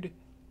card.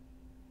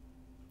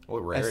 What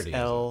rarity?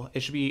 SL.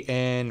 It should be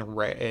in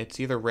it's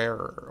either rare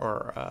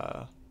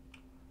or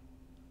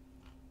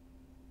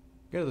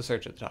go to the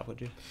search at the top,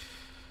 would you?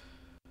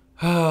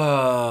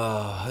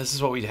 This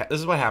is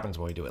what happens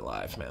when we do it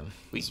live, man.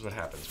 This is what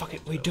happens. Fuck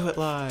it, we do it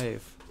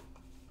live.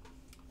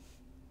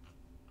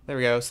 There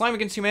we go. Slime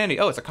Against Humanity.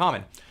 Oh, it's a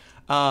common.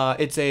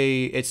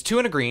 It's 2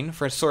 and a green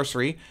for a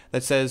sorcery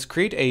that says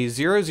create a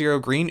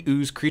 0/0 green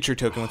ooze creature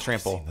token with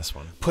trample. I've seen this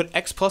one. Put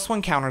X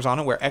 +1 counters on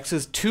it, where X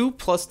is 2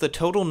 plus the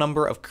total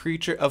number of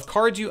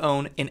cards you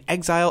own in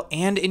exile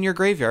and in your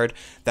graveyard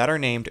that are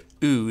named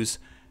ooze,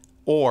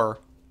 or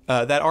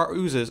that are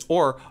oozes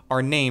or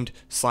are named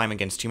Slime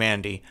Against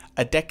Humanity.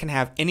 A deck can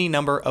have any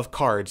number of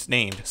cards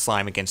named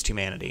Slime Against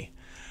Humanity.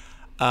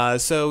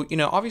 So,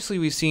 obviously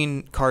we've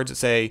seen cards that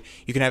say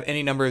you can have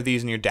any number of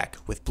these in your deck.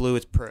 With blue,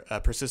 it's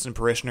Persistent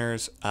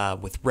Parishioners.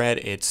 With red,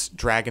 it's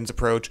Dragon's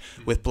Approach.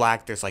 With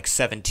black, there's like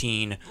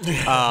 17.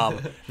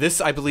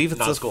 This, I believe,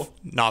 it's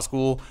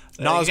Nazgul,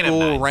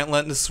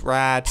 Relentless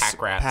Rats,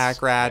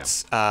 Pack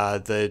Rats,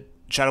 the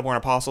Shadowborn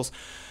Apostles.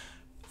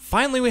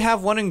 Finally, we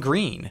have one in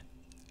green.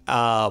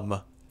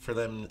 For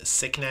them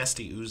sick,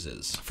 nasty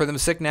oozes.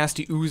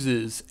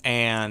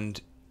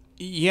 And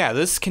yeah,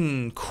 this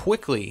can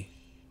quickly,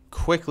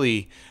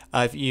 you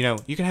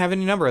can have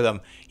any number of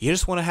them. You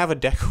just want to have a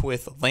deck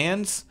with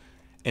lands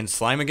and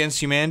Slime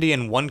Against Humanity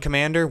and one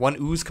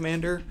ooze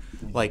commander.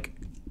 Like,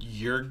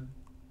 you're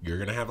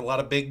gonna have a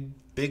lot of big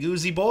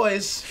oozy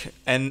boys,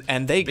 and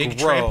they big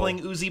grow,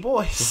 trampling oozy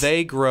boys.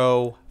 They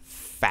grow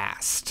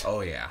fast.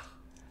 Oh yeah.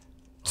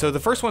 So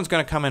the first one's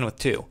gonna come in with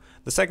 2.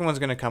 The second one's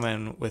gonna come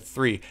in with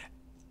 3.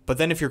 But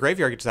then if your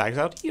graveyard gets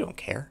exiled, you don't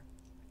care.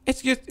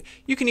 It's just,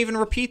 you can even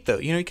repeat though.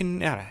 You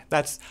can.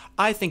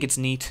 I think it's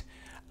neat.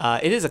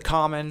 It is a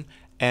common,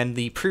 and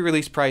the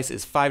pre-release price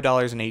is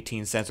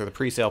 $5.18, or the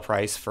pre-sale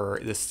price for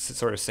this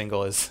sort of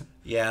single is.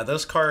 Yeah,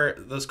 those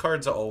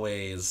cards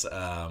always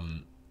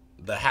the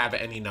have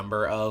any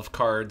number of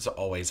cards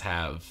always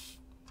have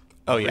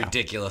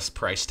ridiculous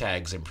price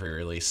tags in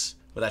pre-release.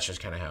 But that's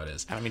just kind of how it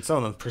is. I mean, some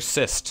of them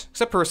persist,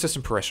 except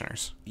Persistent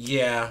Parishioners.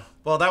 Yeah,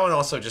 well, that one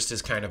also just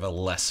is kind of a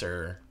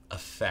lesser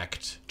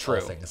effect. True.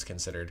 All things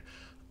considered.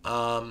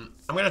 I'm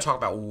going to talk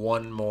about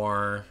one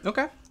more.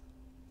 Okay.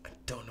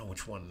 Don't know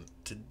which one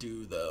to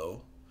do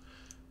though.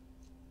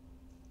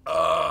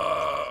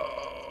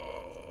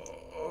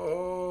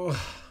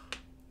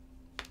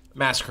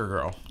 Massacre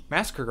Girl,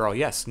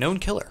 yes, known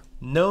killer.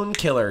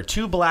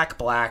 2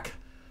 black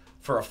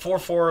for a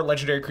 4/4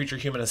 legendary creature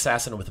human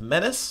assassin with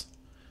menace.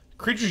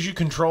 Creatures you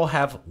control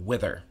have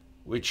Wither,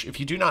 which, if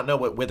you do not know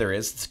what Wither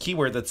is, it's a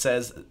keyword that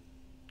says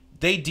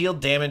they deal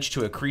damage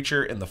to a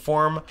creature in the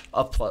form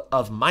of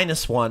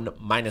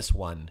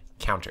 -1/-1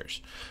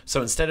 counters.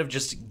 So instead of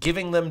just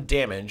giving them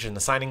damage and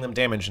assigning them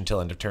damage until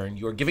end of turn,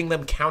 you are giving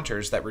them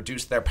counters that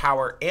reduce their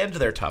power and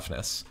their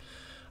toughness,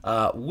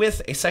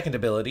 with a second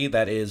ability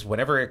that is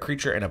whenever a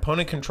creature an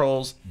opponent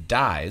controls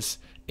dies,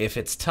 if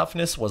its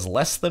toughness was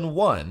less than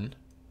 1,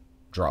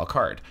 draw a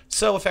card.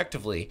 So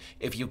effectively,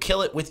 if you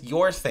kill it with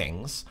your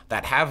things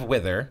that have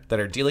Wither, that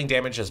are dealing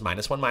damage as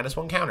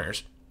 -1/-1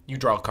 counters, you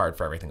draw a card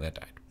for everything that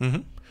died.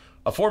 Mm-hmm.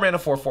 A 4-mana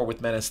 4/4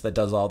 with Menace that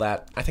does all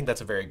that. I think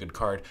that's a very good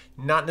card.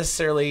 Not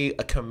necessarily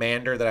a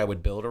commander that I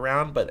would build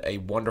around, but a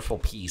wonderful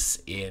piece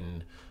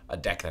in a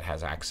deck that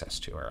has access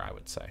to her, I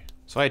would say.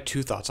 So I had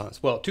 2 thoughts on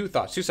this. Well, 2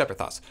 separate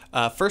thoughts.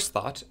 First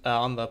thought,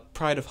 on the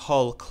Pride of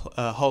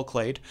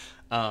Hullclade,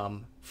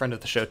 friend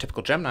of the show,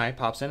 Typical Gemini,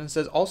 pops in and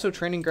says, also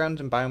Training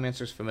Grounds and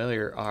Biomancer's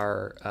Familiar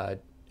are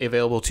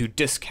available to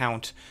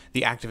discount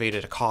the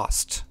activated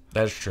cost.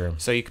 That's true.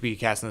 So you could be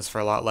casting this for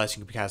a lot less.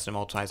 You could be casting it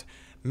multiple times.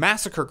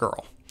 Massacre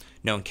Girl,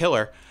 known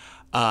killer.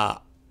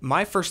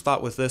 My first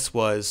thought with this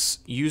was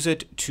use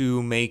it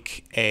to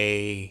make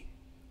a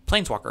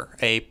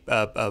Planeswalker,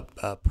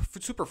 a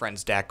Super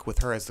Friends deck with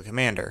her as the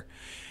commander.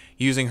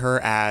 Using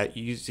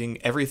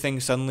everything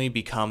suddenly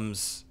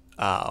becomes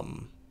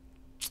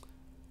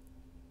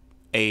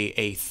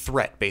a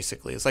threat.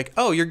 Basically, it's like,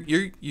 oh, you're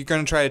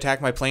going to try to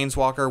attack my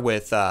Planeswalker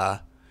with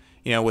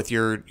with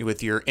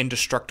your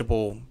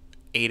indestructible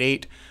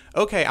 8/8.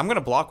 Okay, I'm going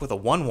to block with a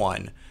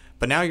 1/1,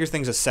 but now your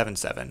thing's a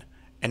 7/7,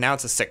 and now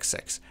it's a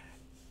 6/6.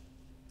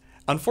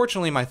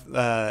 Unfortunately,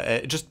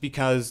 just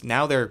because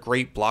now they're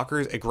great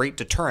blockers, a great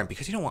deterrent,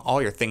 because you don't want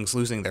all your things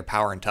losing their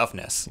power and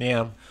toughness.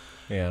 Yeah.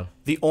 Yeah.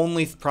 The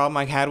only problem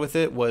I had with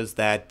it was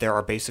that there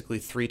are basically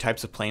 3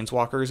 types of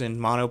planeswalkers in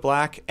mono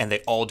black, and they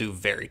all do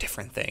very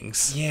different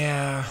things.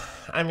 Yeah.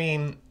 I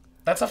mean,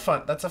 that's a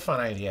fun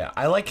idea.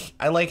 I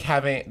like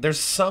having, there's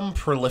some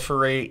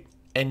proliferate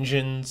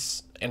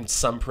engines and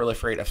some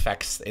proliferate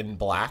effects in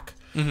black.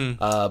 Mm-hmm.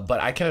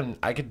 But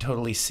I could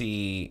totally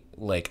see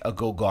like a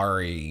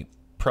Golgari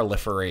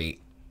proliferate.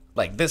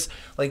 Like this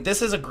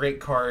is a great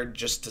card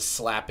just to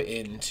slap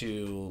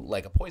into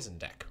like a poison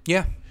deck.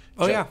 Yeah.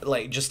 Oh, yeah.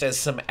 Like, just as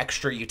some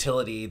extra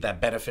utility that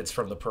benefits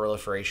from the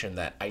proliferation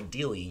that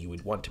ideally you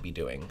would want to be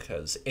doing,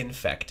 because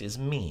Infect is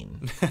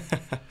mean.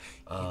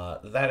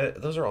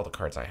 Those are all the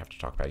cards I have to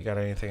talk about. You got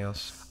anything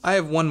else? I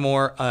have one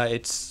more. I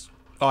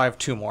have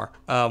 2 more.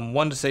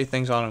 One to say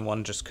things on and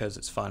one just because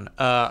it's fun.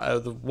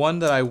 The one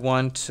that I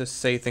want to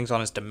say things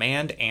on is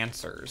Demand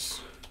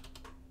Answers.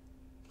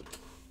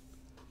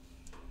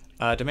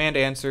 Demand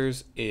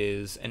Answers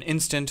is an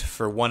instant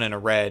for 1 and a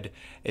red.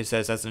 It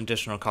says, as an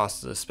additional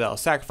cost of the spell,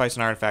 sacrifice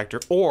an artifact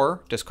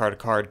or discard a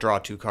card, draw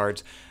 2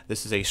 cards.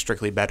 This is a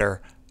strictly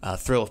better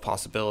Thrill of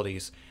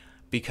Possibilities,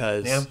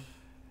 because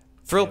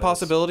Thrill of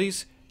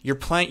Possibilities, you're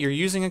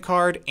using a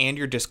card and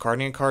you're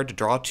discarding a card to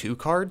draw 2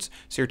 cards.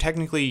 So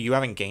you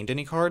haven't gained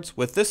any cards.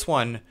 With this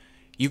one,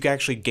 you can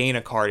actually gain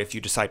a card if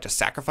you decide to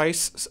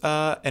sacrifice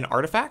an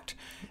artifact.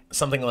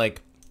 Something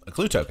like a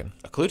clue token.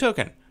 A clue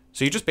token.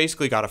 So you just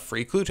basically got a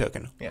free clue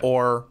token. Yeah.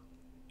 Or,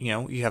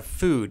 you have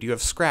food, you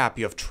have scrap,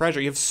 you have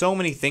treasure. You have so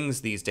many things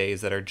these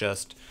days that are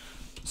just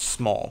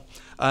small.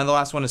 And the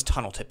last one is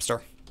Tunnel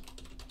Tipster.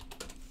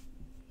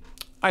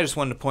 I just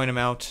wanted to point him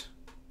out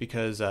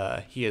because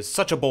he is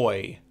such a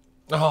boy.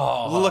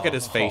 Oh, look at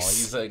his face.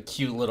 He's a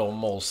cute little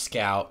mole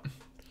scout.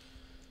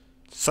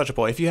 Such a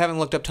boy. If you haven't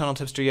looked up Tunnel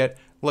Tipster yet,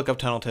 look up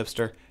Tunnel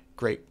Tipster.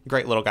 Great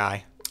little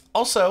guy.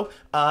 Also,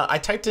 I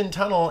typed in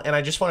tunnel, and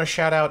I just want to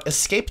shout out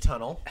Escape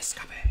Tunnel.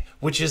 Escape.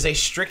 Which is a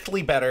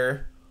strictly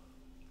better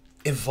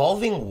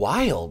Evolving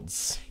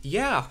Wilds.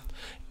 Yeah.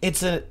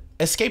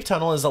 Escape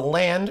Tunnel is a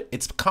land.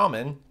 It's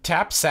common.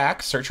 Tap,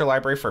 sack, search your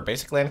library for a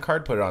basic land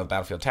card, put it on the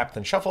battlefield, tap,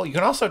 then shuffle. You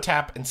can also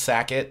tap and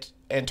sack it,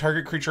 and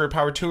target creature with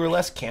power 2 or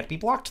less can't be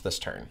blocked this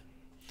turn.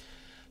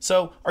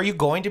 So, are you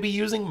going to be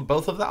using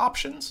both of the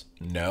options?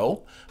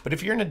 No. But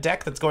if you're in a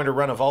deck that's going to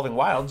run Evolving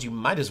Wilds, you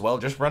might as well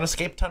just run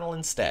Escape Tunnel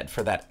instead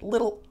for that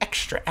little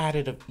extra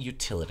added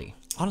utility.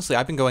 Honestly,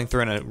 I've been going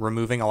through and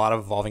removing a lot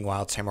of Evolving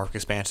Wilds, Tamorphic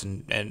Expanse,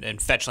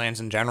 and fetch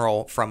lands in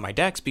general from my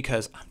decks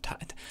because I'm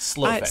tired.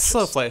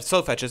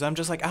 Slow fetches. I'm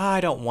just like, I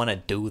don't want to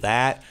do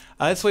that.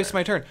 It's wasting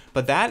my turn.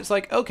 But that is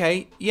like,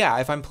 okay, yeah,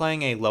 if I'm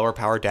playing a lower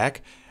power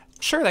deck,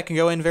 sure, that can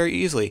go in very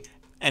easily.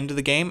 End of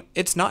the game,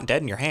 it's not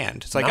dead in your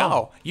hand. It's like,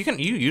 you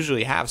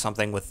usually have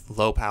something with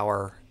low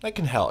power. That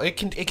can help. It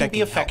can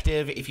be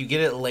effective. If you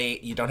get it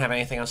late, you don't have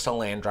anything else to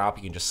land drop,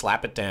 you can just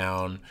slap it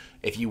down.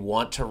 If you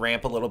want to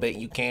ramp a little bit,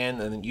 you can.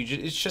 And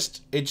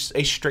it's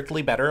a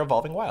strictly better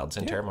Evolving Wilds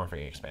in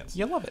Terramorphic Expanse.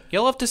 You'll love it.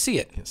 You'll love to see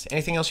it. Yes.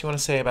 Anything else you want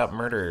to say about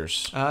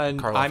Murders?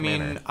 Karlov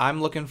Manor? I'm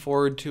looking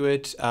forward to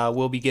it.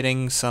 We'll be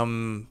getting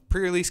some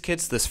pre-release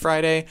kits this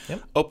Friday,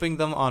 opening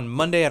them on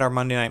Monday at our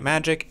Monday Night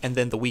Magic, and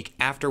then the week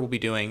after we'll be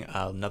doing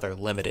another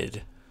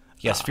limited.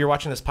 Yes, if you're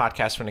watching this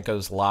podcast when it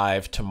goes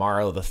live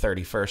tomorrow, the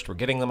 31st, we're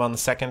getting them on the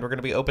 2nd. We're going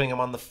to be opening them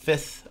on the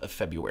 5th of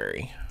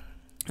February.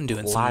 And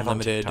doing some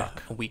limited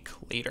a week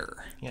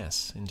later.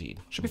 Yes, indeed.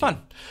 Should be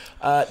fun.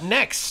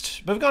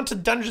 Next, moving on to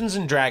Dungeons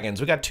 &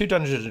 Dragons. We got 2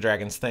 Dungeons &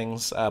 Dragons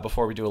things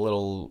before we do a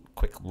little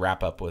quick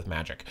wrap-up with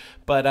Magic.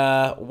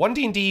 But One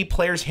D&D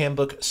Player's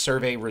Handbook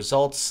survey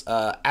results.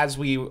 As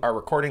we are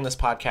recording this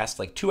podcast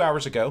like 2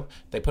 hours ago,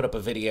 they put up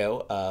a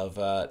video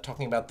of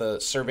talking about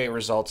the survey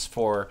results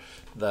for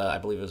I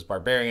believe it was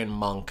Barbarian,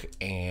 Monk,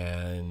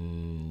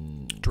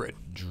 and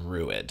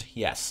Druid.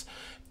 Yes.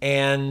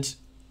 And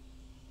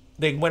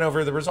they went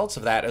over the results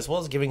of that, as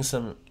well as giving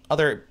some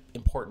other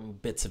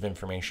important bits of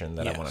information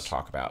that I want to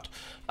talk about.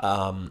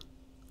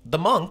 The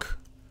Monk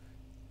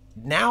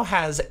now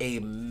has a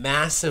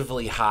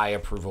massively high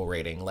approval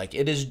rating. Like,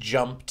 it has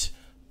jumped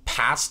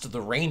past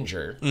the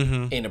Ranger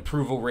in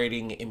approval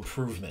rating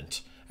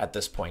improvement at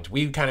this point.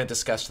 We kind of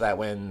discussed that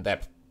when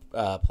that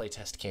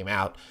playtest came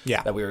out,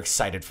 that we were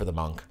excited for the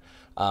Monk.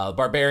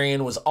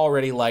 Barbarian was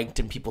already liked,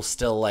 and people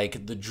still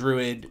like the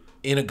Druid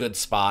in a good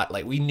spot.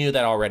 Like, we knew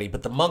that already,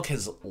 but the Monk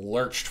has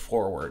lurched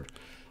forward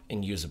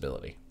in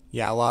usability.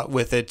 Yeah, a lot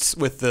with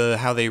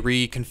how they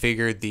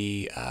reconfigured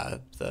the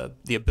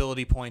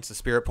ability points, the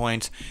spirit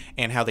points,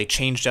 and how they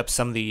changed up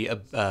some of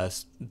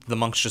the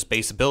monks' just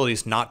base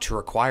abilities not to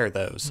require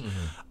those,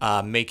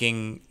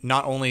 making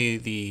not only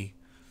the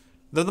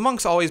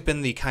monk's always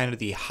been the kind of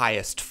the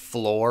highest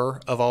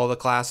floor of all the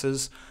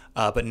classes,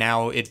 but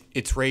now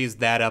it's raised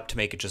that up to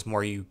make it just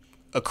more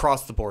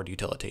across the board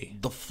utility.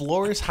 The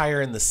floor is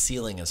higher and the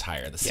ceiling is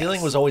higher. The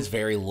ceiling was always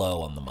very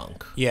low on the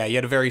monk. Yeah, you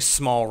had a very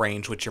small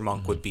range which your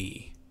monk would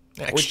be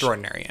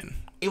extraordinary in.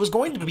 It was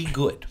going to be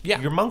good. Yeah.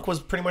 Your monk was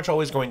pretty much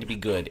always going to be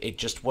good. It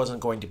just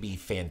wasn't going to be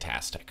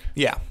fantastic.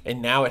 Yeah.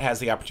 And now it has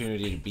the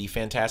opportunity to be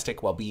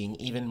fantastic while being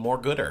even more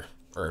gooder.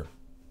 Or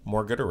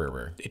more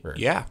gooder.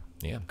 Yeah.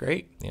 Yeah.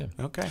 Great. Yeah.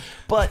 Okay.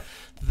 But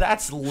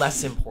that's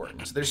less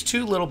important. There's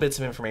two little bits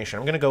of information.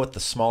 I'm going to go with the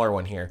smaller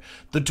one here.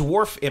 The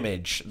dwarf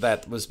image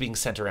that was being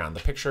sent around, the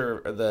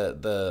picture,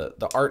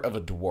 the art of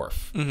a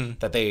dwarf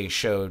that they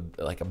showed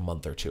like a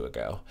month or two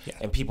ago. Yeah.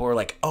 And people were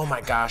like, oh my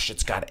gosh,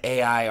 it's got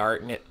AI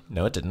art in it.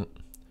 No, it didn't.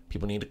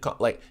 People need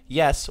to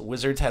yes,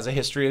 Wizards has a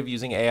history of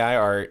using AI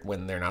art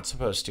when they're not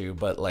supposed to,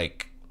 but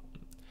like,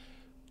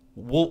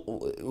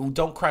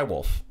 don't cry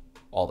wolf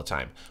all the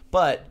time.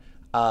 But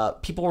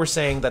people were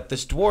saying that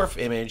this dwarf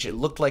image, it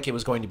looked like it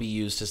was going to be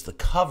used as the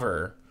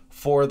cover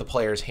for the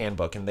player's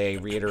handbook, and they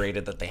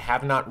reiterated that they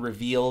have not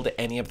revealed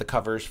any of the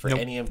covers for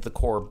any of the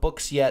core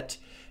books yet,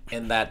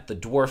 and that the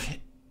dwarf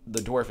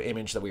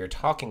image that we are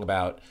talking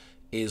about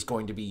is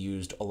going to be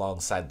used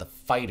alongside the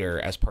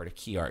fighter as part of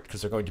key art,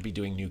 because they're going to be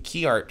doing new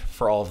key art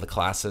for all of the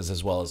classes,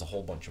 as well as a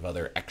whole bunch of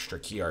other extra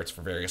key arts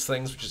for various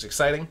things, which is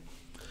exciting.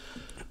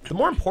 The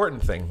more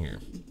important thing here,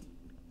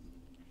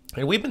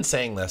 and we've been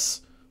saying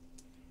this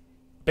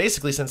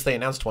basically since they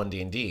announced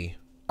OneDnd,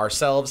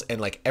 ourselves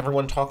and like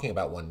everyone talking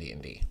about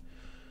OneDnd,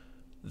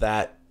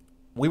 that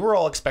we were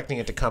all expecting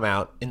it to come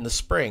out in the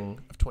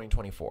spring of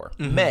 2024,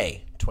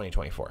 May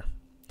 2024.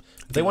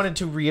 They wanted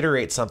to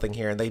reiterate something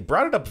here, and they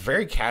brought it up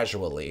very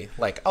casually,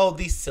 like, "Oh,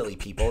 these silly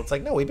people." It's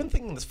like, no, we've been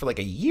thinking this for like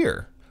a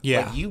year.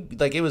 Yeah,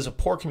 like it was a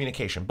poor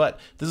communication. But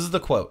this is the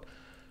quote.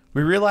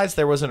 We realized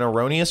there was an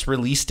erroneous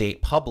release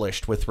date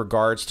published with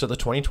regards to the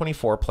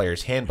 2024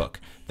 Player's Handbook.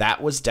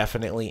 That was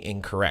definitely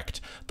incorrect.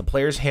 The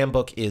Player's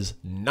Handbook is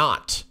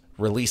not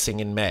releasing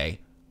in May,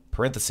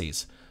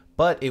 parentheses,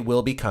 but it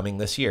will be coming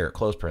this year,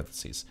 close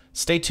parentheses.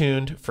 Stay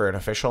tuned for an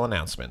official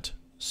announcement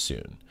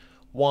soon.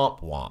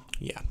 Womp womp.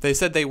 Yeah, they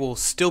said they will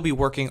still be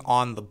working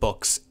on the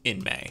books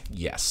in May.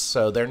 Yes,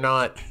 so they're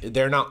not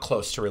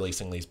close to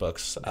releasing these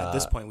books. At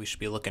this point, we should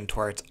be looking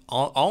towards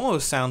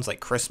almost sounds like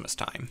Christmas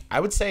time. I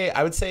would say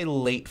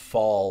late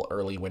fall,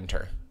 early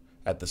winter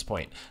at this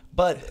point.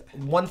 But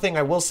one thing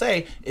I will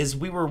say is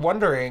we were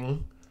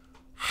wondering,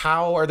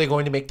 how are they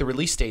going to make the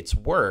release dates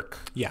work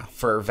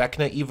for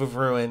Vecna, Eve of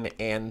Ruin,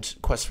 and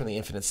Quest for the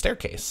Infinite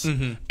Staircase?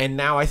 And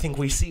now I think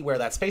we see where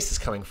that space is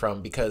coming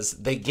from, because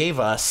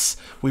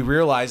we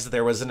realized that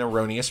there was an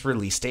erroneous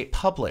release date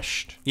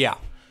published. Yeah.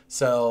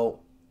 So,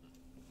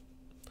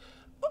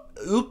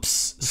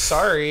 oops,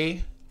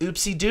 sorry,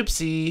 oopsie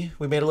doopsie,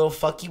 we made a little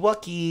fucky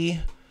wucky.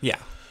 Yeah.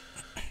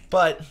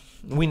 But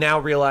we now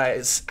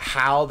realize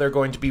how they're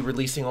going to be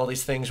releasing all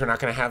these things. We're not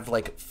going to have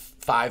like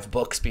 5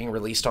 books being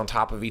released on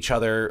top of each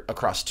other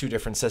across 2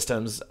 different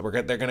systems.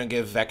 They're going to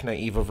give Vecna,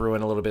 Eve of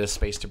Ruin a little bit of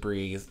space to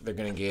breathe. They're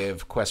going to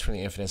give Quest for the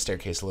Infinite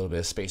Staircase a little bit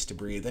of space to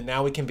breathe. And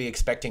now we can be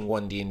expecting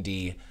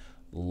OneDnd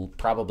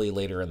probably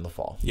later in the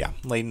fall. Yeah,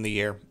 late in the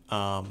year.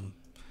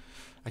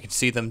 I can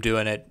see them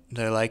doing it.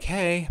 They're like,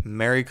 hey,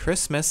 Merry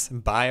Christmas.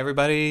 Buy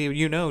everybody,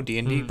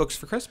 D&D books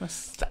for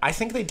Christmas. I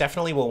think they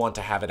definitely will want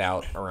to have it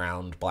out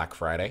around Black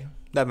Friday.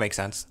 That makes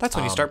sense. That's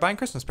when you start buying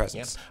Christmas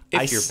presents.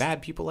 Yeah. If you're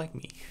bad people like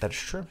me. That's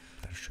true.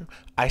 That's true.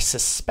 I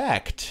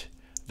suspect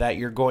that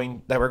we're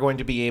going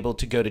to be able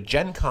to go to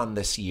Gen Con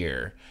this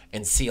year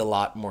and see a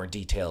lot more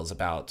details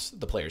about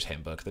the Player's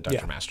Handbook, the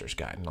Dungeon Master's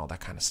Guide, and all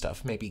that kind of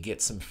stuff. Maybe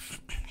get some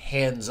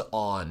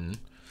hands-on.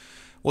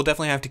 We'll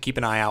definitely have to keep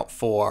an eye out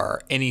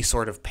for any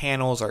sort of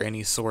panels or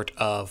any sort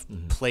of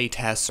play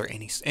tests or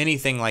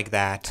anything like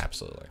that.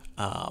 Absolutely.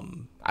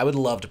 I would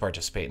love to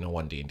participate in a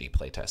OneDnd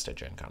playtest at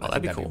Gen Con. I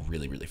think that'd be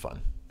really, really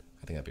fun.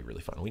 I think that'd be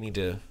really fun. We need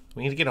to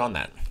get on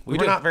that. We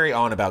were not very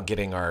on about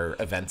getting our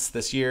events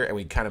this year, and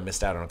we kind of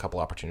missed out on a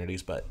couple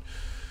opportunities, but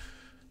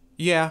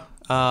yeah.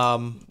 Or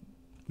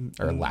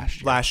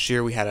last year. Last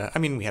year we had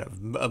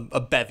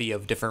a bevy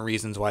of different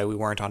reasons why we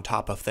weren't on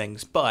top of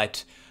things,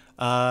 but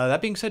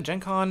that being said, Gen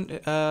Con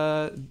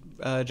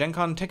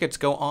tickets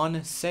go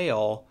on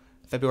sale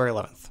February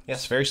 11th.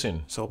 Yes, very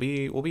soon. So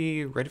we'll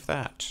be ready for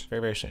that.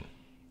 Very, very soon.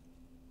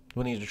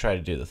 We need to try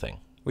to do the thing.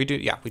 We do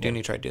need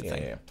to try to do the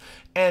thing. Yeah.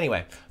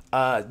 Anyway,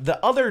 the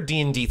other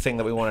D&D thing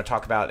that we want to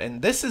talk about,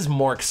 and this is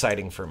more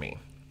exciting for me,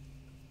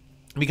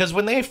 because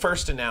when they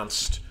first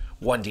announced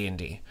One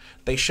D&D.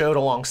 They showed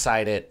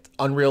alongside it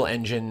Unreal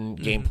Engine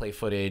gameplay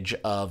footage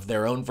of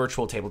their own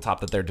virtual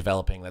tabletop that they're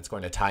developing that's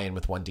going to tie in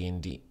with One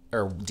D&D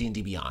or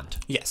D&D Beyond.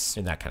 Yes.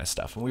 And that kind of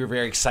stuff. And we were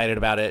very excited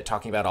about it,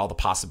 talking about all the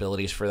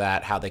possibilities for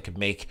that, how they could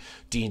make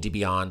D&D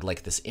Beyond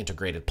like this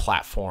integrated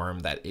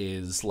platform that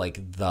is like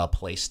the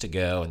place to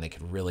go, and they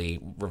could really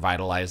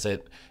revitalize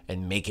it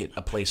and make it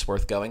a place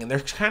worth going. And they're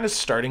kind of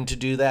starting to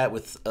do that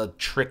with a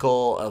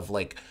trickle of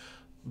like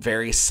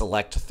very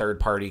select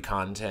third-party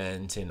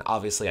content, and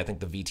obviously I think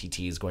the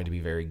VTT is going to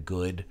be very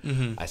good.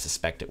 I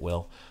suspect it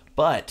will.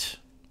 But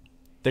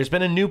there's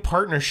been a new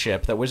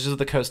partnership that Wizards of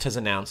the Coast has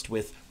announced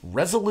with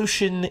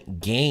Resolution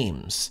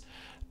Games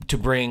to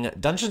bring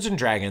Dungeons &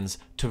 Dragons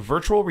to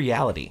virtual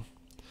reality.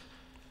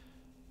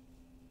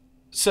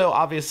 So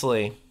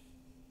obviously,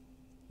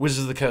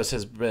 Wizards of the Coast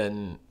has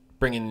been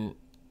bringing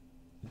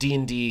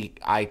D&D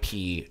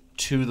IP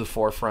to the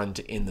forefront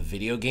in the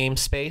video game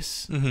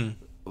space.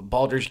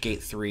 Baldur's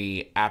Gate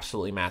 3,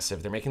 absolutely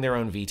massive. They're making their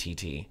own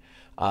VTT.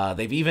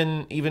 They've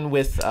even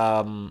with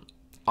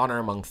Honor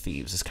Among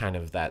Thieves is kind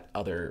of that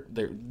other.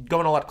 They're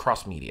going a lot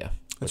cross media.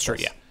 That's true.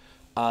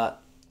 Yeah.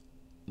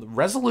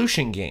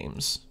 Resolution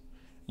Games.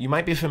 You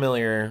might be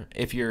familiar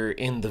if you're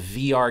in the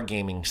VR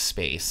gaming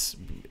space.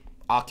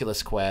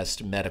 Oculus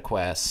Quest,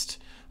 MetaQuest.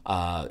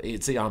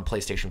 It's on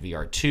PlayStation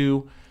VR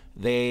 2.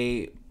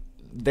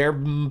 They're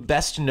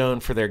best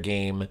known for their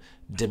game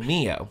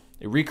Demeo.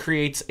 It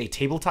recreates a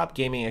tabletop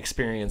gaming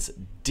experience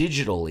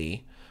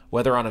digitally,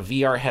 whether on a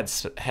VR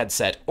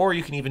headset, or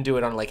you can even do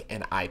it on like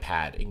an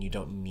iPad, and you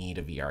don't need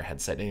a VR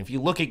headset. And if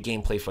you look at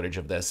gameplay footage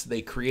of this,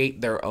 they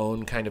create their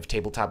own kind of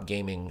tabletop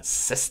gaming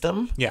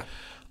system. Yeah.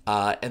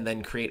 And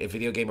then create a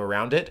video game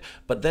around it.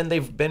 But then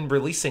they've been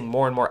releasing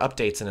more and more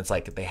updates, and it's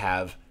like they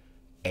have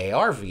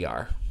AR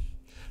VR.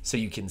 So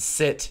you can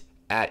sit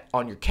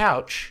on your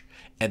couch,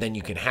 and then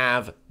you can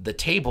have the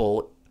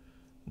table,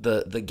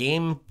 the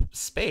game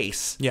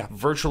space,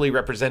 virtually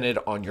represented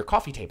on your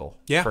coffee table,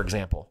 for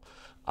example.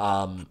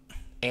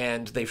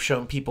 And they've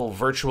shown people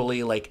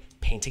virtually like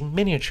painting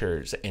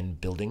miniatures and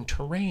building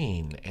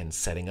terrain and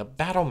setting up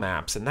battle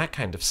maps and that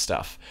kind of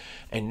stuff.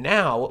 And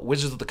now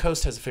Wizards of the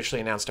Coast has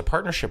officially announced a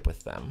partnership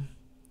with them.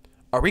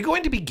 Are we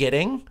going to be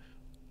getting,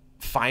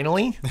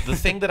 finally, the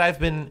thing that I've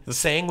been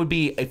saying would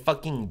be a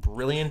fucking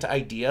brilliant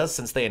idea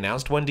since they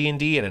announced One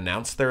D&D and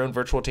announced their own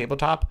virtual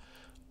tabletop,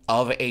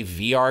 of a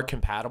VR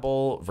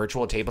compatible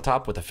virtual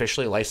tabletop with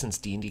officially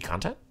licensed D&D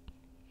content?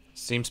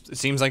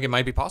 Seems like it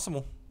might be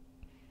possible.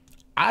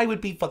 I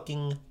would be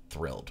fucking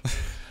thrilled.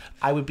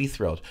 I would be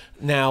thrilled.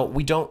 Now,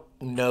 we don't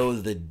know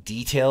the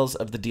details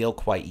of the deal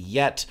quite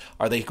yet.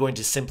 Are they going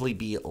to simply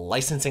be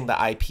licensing the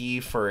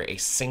IP for a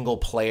single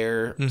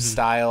player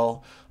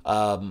style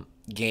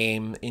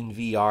game in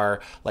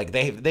VR? Like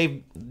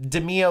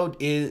Demeo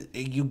is,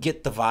 you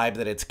get the vibe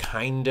that it's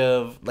kind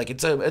of like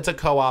it's a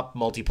co-op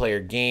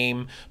multiplayer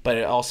game, but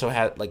it also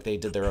had like they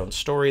did their own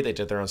story, they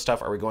did their own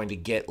stuff. Are we going to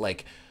get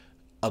like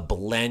a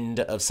blend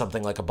of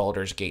something like a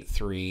Baldur's Gate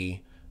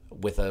 3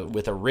 with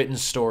a written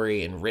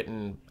story and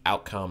written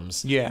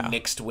outcomes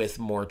mixed with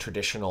more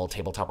traditional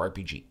tabletop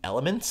RPG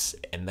elements,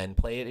 and then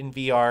play it in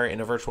VR in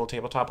a virtual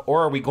tabletop?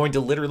 Or are we going to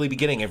literally be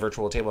getting a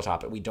virtual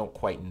tabletop that we don't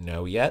quite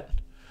know yet?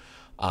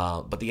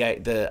 But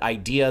the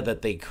idea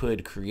that they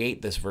could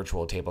create this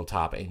virtual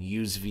tabletop and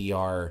use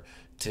VR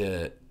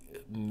to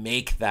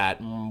make that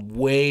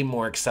way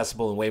more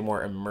accessible and way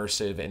more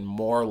immersive and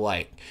more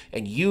like,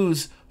 and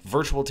use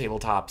virtual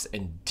tabletops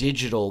and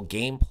digital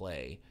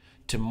gameplay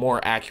to more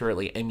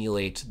accurately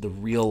emulate the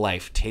real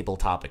life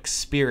tabletop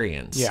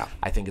experience,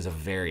 I think is a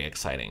very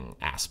exciting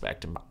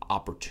aspect and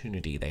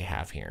opportunity they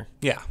have here.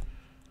 Yeah.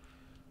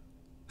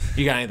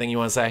 You got anything you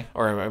want to say,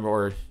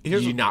 or do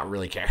you not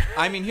really care?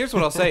 I mean, here's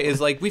what I'll say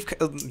is like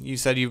you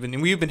said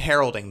we've been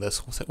heralding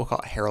this. We'll call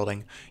it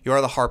heralding. You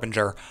are the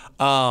harbinger,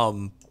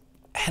 and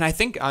I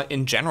think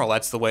in general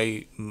that's the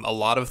way a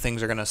lot of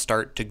things are going to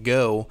start to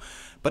go.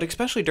 But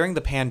especially during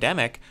the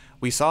pandemic,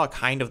 we saw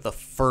kind of the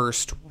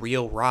first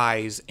real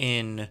rise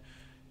in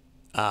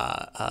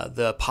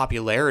the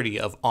popularity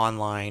of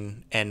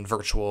online and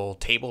virtual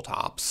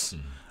tabletops,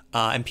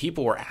 and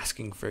people were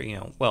asking for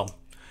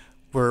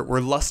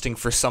we're lusting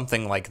for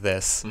something like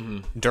this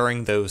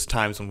during those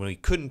times when we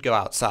couldn't go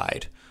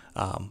outside,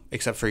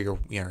 except for your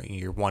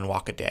one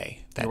walk a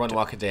day. Your one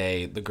walk a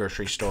day, the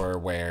grocery store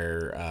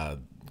where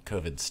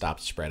COVID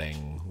stopped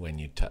spreading when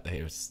you.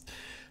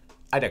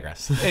 I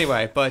digress.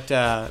 Anyway, but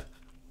that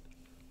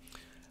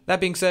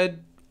being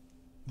said,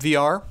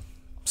 VR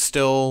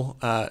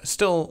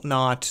still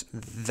not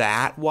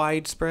that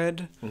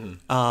widespread.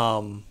 But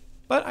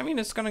I mean,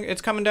 it's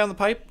coming down the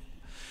pipe.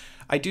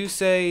 I do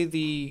say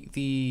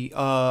the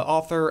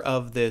author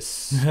of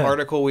this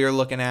article we are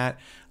looking at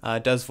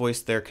does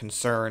voice their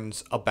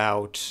concerns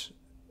about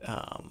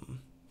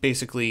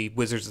basically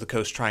Wizards of the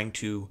Coast trying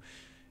to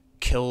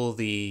kill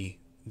the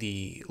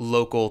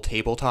local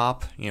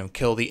tabletop,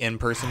 kill the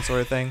in-person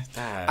sort of thing.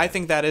 I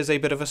think that is a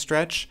bit of a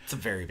stretch. It's a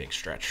very big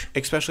stretch.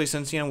 Especially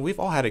since, we've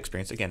all had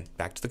experience, again,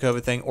 back to the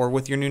COVID thing, or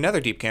with your new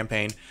Netherdeep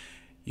campaign,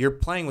 you're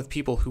playing with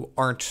people who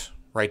aren't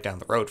right down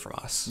the road from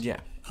us. Yeah.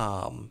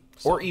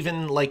 Or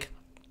even like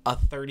a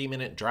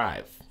 30-minute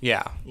drive.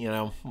 Yeah. You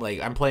know,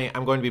 like I'm going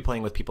to be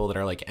playing with people that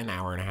are like an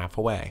hour and a half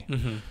away.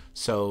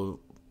 So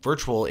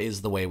virtual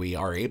is the way we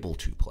are able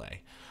to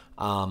play.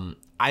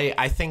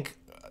 I think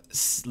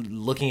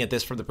looking at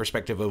this from the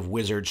perspective of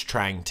Wizards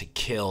trying to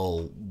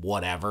kill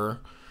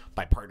whatever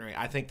by partnering,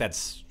 I think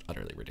that's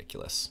utterly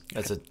ridiculous.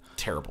 That's a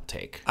terrible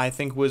take. I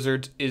think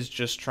Wizards is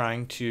just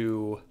trying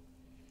to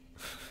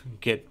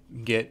get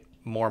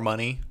more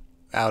money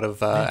out of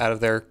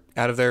their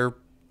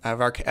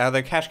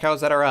cash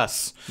cows that are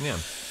us. Yeah.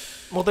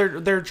 Well,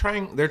 they're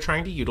trying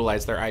to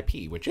utilize their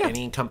IP, which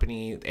any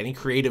company, any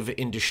creative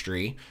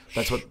industry,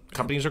 that's what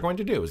companies are going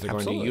to do. Is they're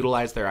going to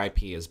utilize their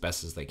IP as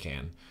best as they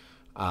can.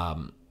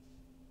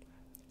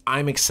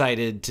 I'm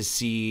excited to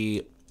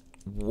see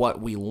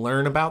what we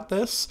learn about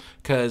this,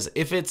 because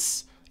if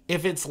it's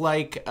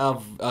like a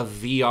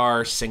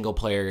VR single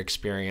player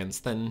experience,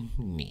 then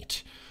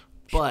neat.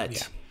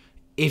 But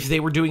if they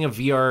were doing a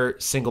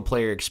VR single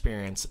player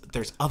experience,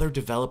 there's other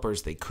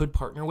developers they could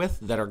partner with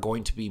that are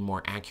going to be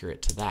more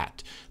accurate to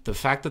that. The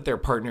fact that they're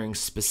partnering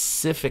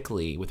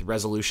specifically with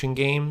Resolution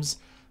Games,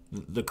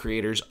 the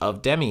creators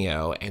of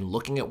Demeo, and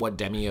looking at what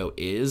Demeo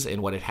is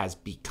and what it has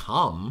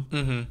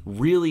become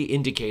really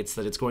indicates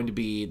that it's going to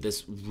be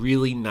this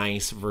really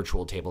nice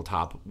virtual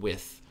tabletop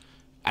with,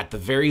 at the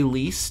very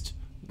least,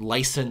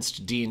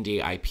 licensed D&D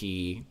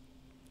IP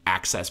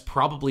access,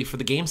 probably for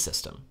the game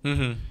system.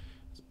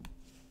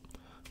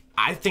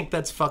 I think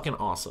that's fucking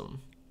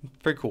awesome.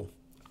 Very cool.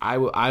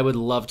 I would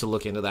love to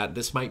look into that.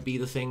 This might be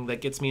the thing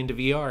that gets me into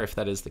VR if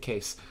that is the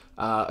case.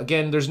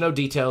 Again, there's no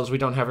details. We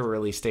don't have a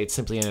release date.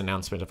 Simply an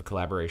announcement of a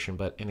collaboration,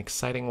 but an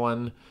exciting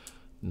one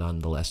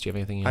nonetheless. Do you have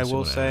anything else? I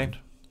will say,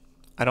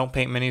 I don't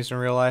paint minis in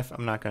real life.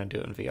 I'm not going to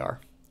do it in VR.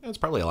 It's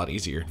probably a lot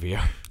easier in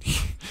VR.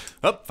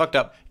 Oh, fucked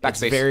up.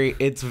 Backspace.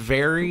 It's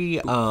very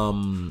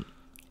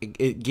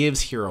it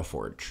gives Hero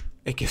Forge.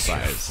 It gives Hero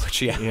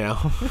Forge, yeah. You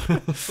know?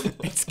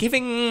 It's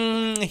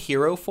giving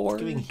Hero Forge.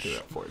 Giving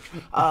Hero Forge.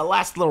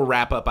 Last little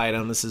wrap-up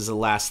item. This is the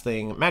last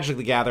thing. Magic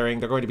the Gathering.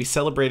 They're going to be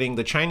celebrating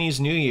the Chinese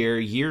New Year,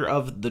 Year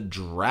of the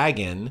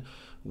Dragon,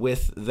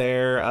 with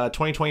their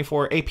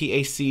 2024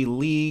 APAC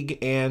League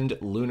and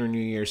Lunar New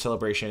Year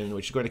celebration,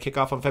 which is going to kick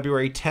off on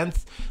February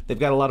 10th. They've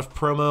got a lot of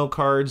promo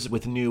cards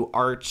with new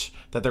art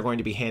that they're going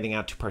to be handing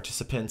out to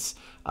participants.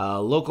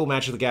 Local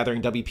Magic the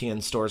Gathering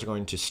WPN stores are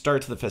going to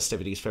start the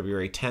festivities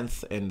February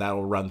 10th, and that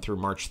will run through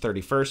March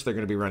 31st. They're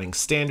going to be running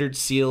standard,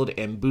 sealed,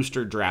 and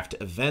booster draft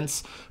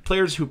events.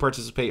 Players who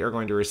participate are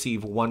going to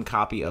receive 1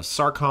 copy of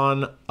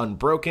Sarkhan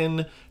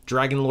Unbroken,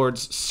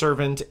 Dragonlord's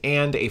Servant,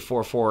 and a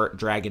 4/4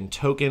 Dragon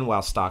token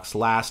while stocks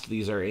last.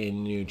 These are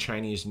in new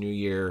Chinese New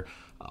Year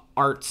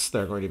arts.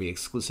 They're going to be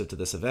exclusive to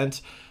this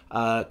event.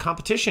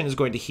 Competition is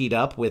going to heat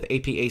up with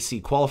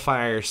APAC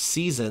qualifier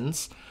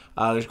seasons.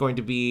 There's going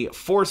to be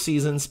 4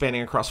 seasons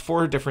spanning across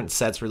 4 different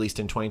sets released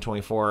in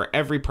 2024.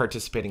 Every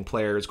participating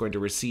player is going to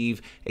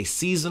receive a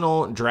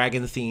seasonal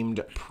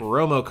dragon-themed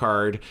promo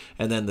card,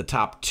 and then the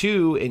top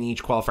 2 in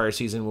each qualifier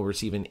season will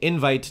receive an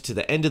invite to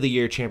the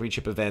end-of-the-year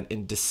championship event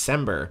in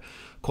December.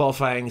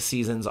 Qualifying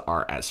seasons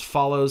are as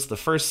follows. The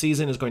first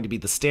season is going to be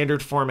the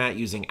standard format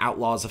using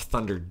Outlaws of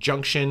Thunder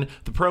Junction.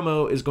 The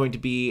promo is going to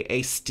be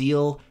a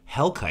Steel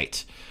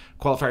Hellkite.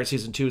 Qualifier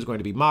Season 2 is going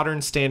to be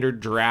Modern, Standard,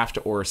 Draft,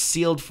 or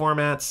Sealed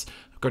formats.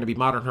 Going to be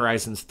Modern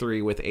Horizons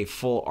 3 with a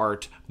full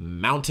art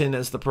mountain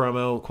as the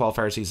promo.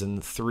 Qualifier Season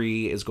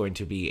 3 is going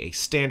to be a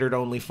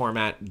standard-only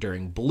format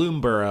during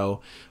Bloomborough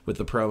with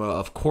the promo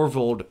of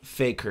Corvold,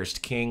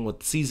 Fey-Cursed King,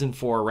 with Season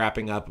 4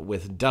 wrapping up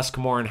with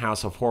Duskmourn,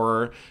 House of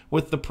Horror,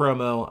 with the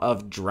promo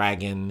of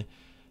Dragon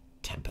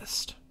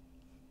Tempest.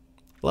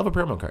 Love a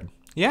promo card.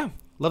 Yeah.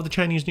 Love the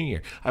Chinese New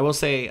Year. I will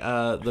say,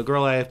 the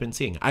girl I have been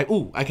seeing, I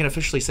can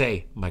officially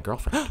say my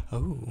girlfriend.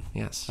 Oh.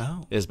 Yes.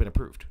 Oh. It has been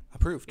approved.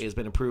 Approved. It has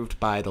been approved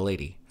by the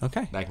lady.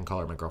 Okay. I can call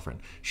her my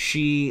girlfriend.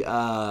 She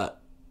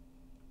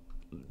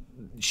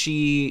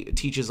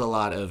teaches a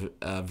lot of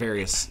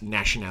various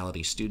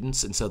nationality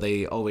students, and so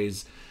they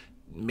always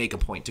make a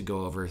point to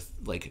go over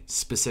like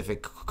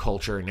specific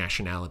culture,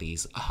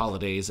 nationalities,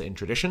 holidays, and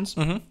traditions.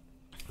 Mm-hmm.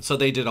 So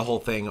they did a whole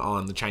thing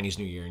on the Chinese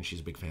New Year, and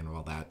she's a big fan of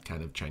all that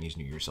kind of Chinese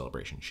New Year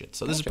celebration shit.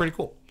 So this is pretty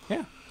cool.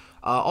 Yeah.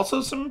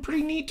 Also, some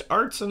pretty neat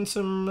arts and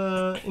some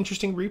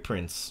interesting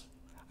reprints.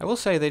 I will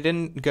say they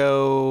didn't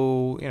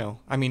go,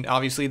 I mean,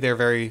 obviously they're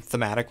very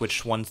thematic,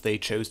 which ones they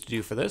chose to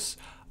do for this,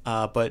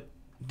 but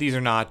these are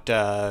not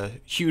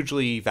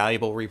hugely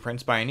valuable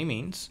reprints by any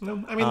means.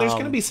 No, I mean, there's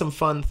going to be some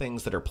fun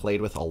things that are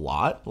played with a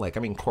lot. Like, I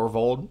mean,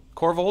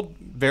 Corvold,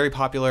 very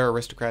popular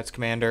Aristocrats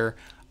commander.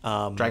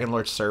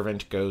 Dragonlord's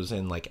Servant goes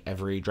in like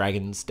every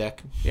dragon's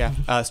deck. Yeah.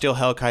 Steel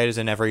Hellkite is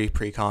in every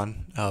precon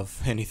of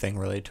anything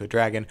related to a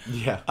dragon.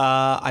 Yeah.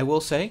 I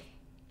will say,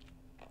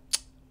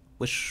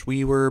 wish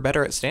we were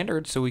better at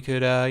standard so we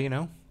could,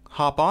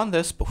 hop on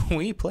this, but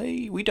we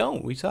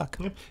don't. We suck.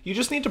 You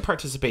just need to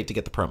participate to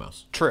get the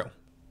promos. True.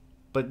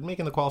 But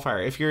making the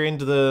qualifier, if you're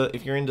into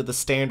the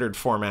standard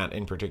format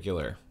in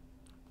particular,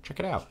 check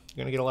it out.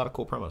 You're gonna get a lot of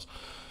cool promos.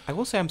 I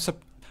will say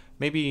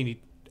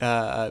maybe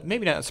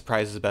not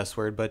surprise is the best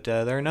word, but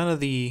there are none of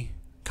the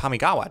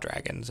Kamigawa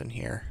dragons in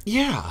here.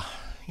 Yeah.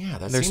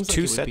 There's seems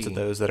two like sets of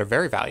those that are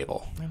very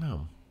valuable. I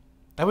know.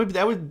 That would.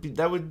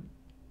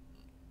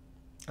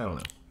 I don't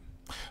know.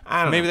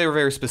 Maybe they were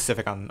very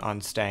specific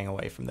on staying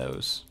away from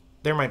those.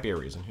 There might be a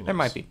reason. Who knows? There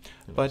might be,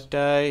 but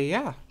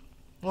yeah.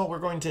 Well, we're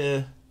going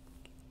to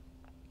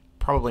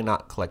probably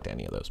not collect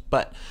any of those,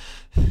 but.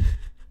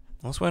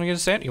 Also, want to get a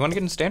standard? You want to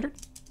get in standard?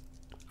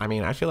 I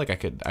mean, I feel like I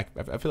could. I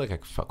feel like I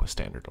could fuck with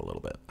standard a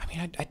little bit. I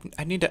mean,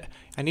 I need to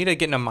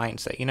get in a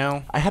mindset. You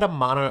know. I had a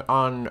mono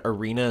on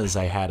arenas.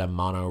 I had a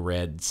mono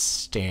red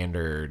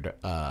standard,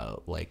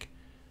 like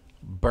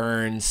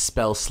burn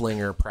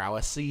spellslinger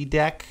prowessy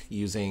deck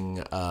using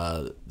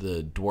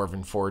the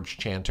Dwarven Forge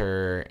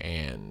Chanter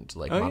and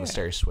like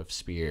Monastery Swift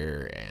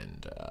Spear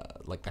and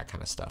like that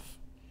kind of stuff.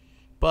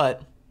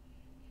 But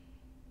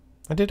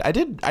I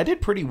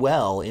did pretty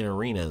well in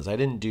arenas. I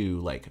didn't do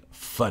like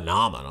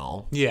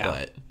phenomenal. Yeah.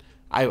 But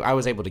I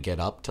was able to get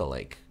up to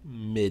like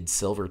mid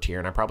silver tier,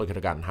 and I probably could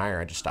have gotten higher.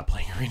 I just stopped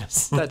playing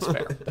arenas. That's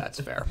fair. That's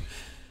fair.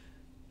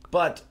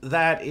 But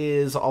that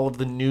is all of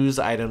the news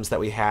items that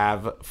we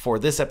have for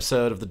this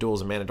episode of the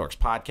Duels of Mana Dorks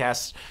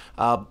podcast.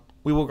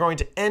 We were going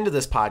to end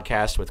this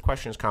podcast with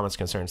questions, comments,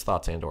 concerns,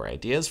 thoughts, and/or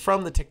ideas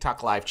from the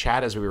TikTok live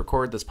chat as we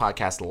record this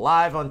podcast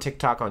live on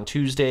TikTok on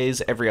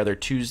Tuesdays, every other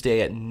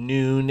Tuesday at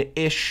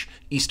noon-ish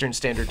Eastern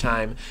Standard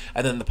Time.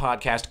 And then the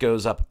podcast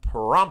goes up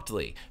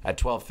promptly at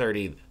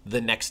 12:30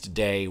 the next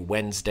day,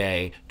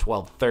 Wednesday,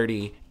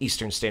 12:30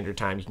 Eastern Standard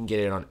Time. You can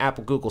get it on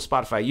Apple, Google,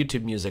 Spotify,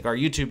 YouTube Music, our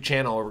YouTube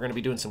channel. We're going to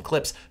be doing some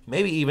clips,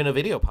 maybe even a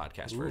video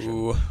podcast version.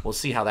 Ooh. We'll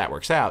see how that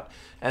works out.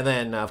 And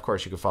then, of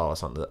course, you can follow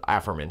us on the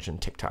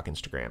aforementioned TikTok,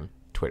 Instagram,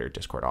 Twitter,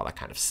 Discord, all that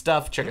kind of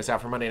stuff. Check us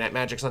out for Monday Night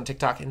Magics on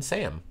TikTok. And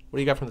Sam, what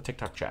do you got from the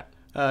TikTok chat?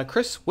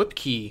 Chris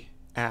Whipkey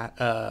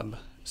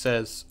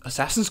says,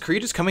 Assassin's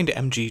Creed is coming to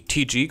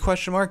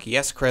MGTG, ?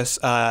 Yes, Chris.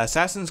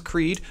 Assassin's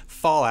Creed,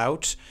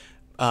 Fallout,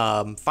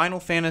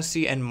 Final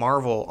Fantasy, and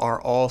Marvel are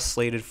all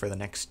slated for the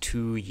next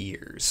 2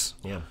 years.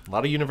 Yeah, a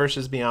lot of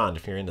universes beyond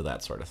if you're into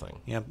that sort of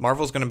thing. Yeah,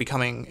 Marvel's going to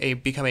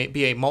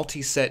be a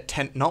multi-set,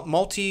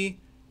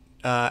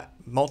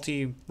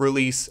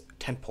 multi-release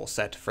tentpole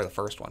set for the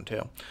first one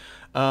too.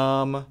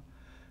 I want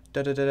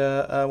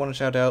to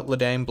shout out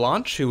Ladame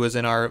Blanche, who was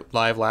in our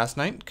live last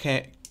night,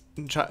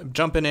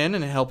 jumping in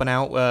and helping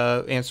out,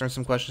 answering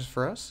some questions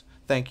for us.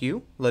 Thank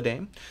you,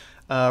 Ladame.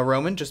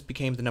 Roman just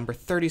became the number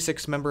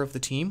 36 member of the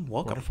team.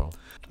 Welcome. Wonderful.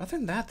 Other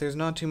than that, there's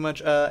not too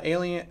much.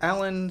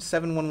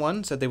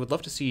 Alan711 said they would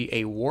love to see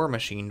a War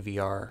Machine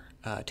VR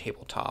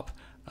tabletop.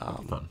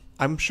 Fun.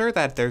 I'm sure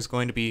that there's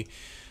going to be.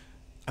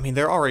 I mean,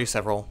 there are already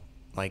several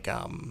like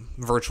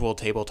virtual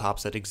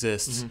tabletops that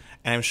exist,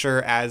 and I'm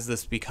sure as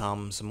this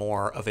becomes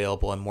more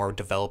available and more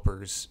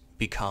developers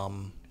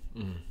become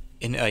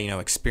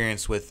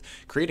experienced with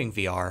creating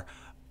VR,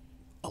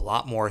 a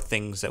lot more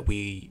things that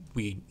we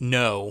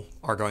know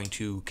are going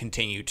to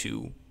continue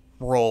to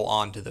roll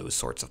onto those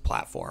sorts of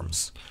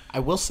platforms. I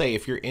will say,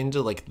 if you're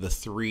into like the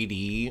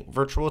 3D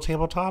virtual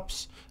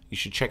tabletops, you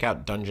should check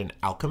out Dungeon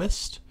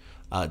Alchemist.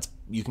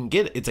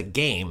 It's a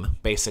game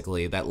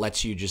basically that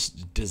lets you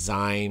just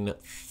design,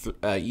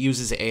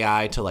 uses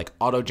AI to like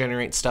auto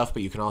generate stuff,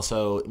 but you can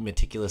also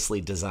meticulously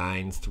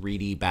design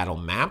 3D battle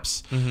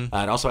maps. It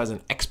also has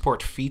an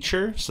export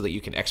feature so that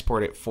you can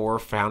export it for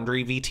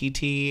Foundry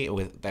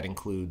VTT that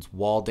includes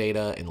wall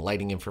data and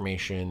lighting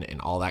information and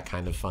all that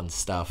kind of fun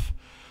stuff.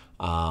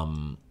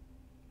 But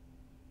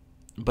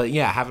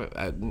yeah,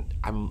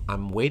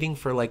 I'm waiting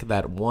for like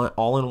that one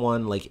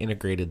all-in-one like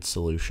integrated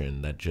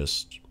solution that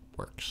just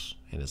works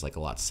and is like a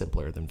lot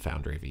simpler than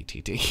Foundry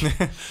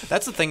VTT.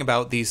 That's the thing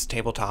about these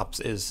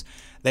tabletops is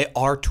they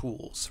are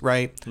tools,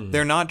 right?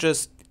 They're not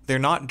just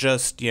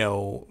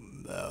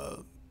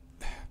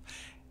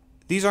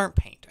these aren't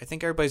Paint. I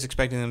think everybody's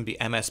expecting them to be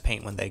MS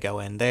Paint when they go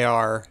in. They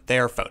are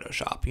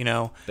Photoshop,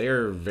 They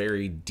are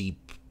very deep.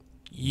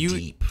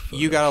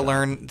 You got to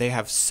learn. They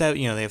have so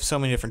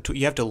many different tools.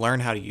 You have to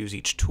learn how to use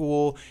each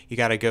tool. You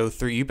got to go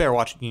through. You better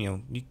watch.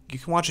 You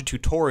can watch a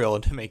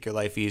tutorial to make your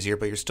life easier,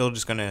 but you're still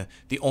just gonna.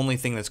 The only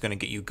thing that's gonna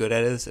get you good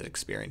at it is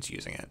experience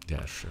using it.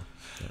 Yeah, sure.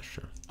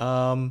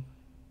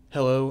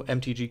 Hello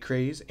MTG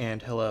Craze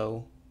and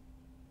hello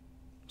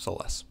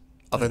Soulless.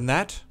 Other than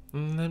that,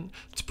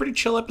 it's a pretty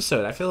chill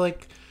episode. I feel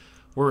like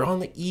we're on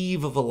the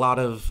eve of a lot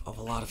of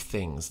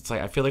things. It's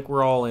like I feel like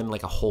we're all in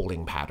like a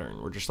holding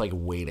pattern. We're just like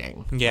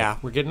waiting. Yeah.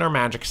 Like, we're getting our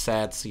magic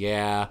sets.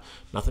 Yeah.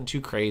 Nothing too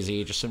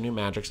crazy. Just some new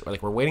magics.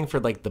 Like we're waiting for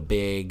like the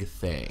big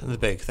thing.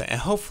 And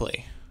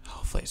hopefully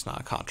it's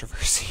not a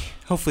controversy.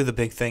 Hopefully the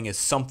big thing is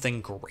something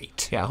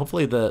great. Yeah.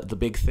 Hopefully the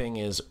big thing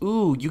is,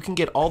 you can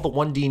get all the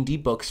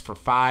OneDnd books for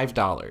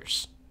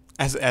 $5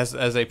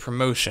 as a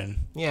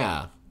promotion.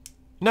 Yeah.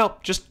 No,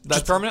 just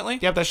permanently?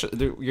 Yeah,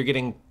 you're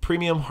getting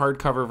premium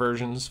hardcover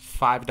versions,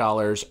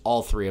 $5,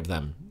 all three of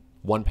them.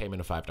 One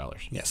payment of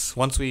 $5. Yes.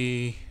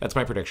 That's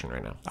my prediction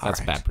right now. That's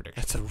a bad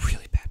prediction. That's a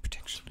really bad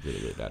prediction.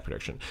 Really, really bad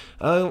prediction.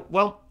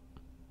 Well,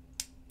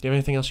 do you have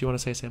anything else you want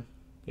to say, Sam? Do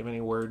you have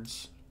any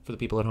words for the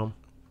people at home?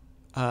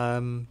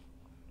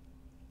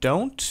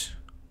 don't.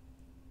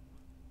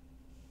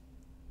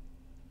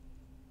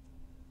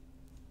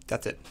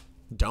 That's it.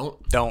 Don't.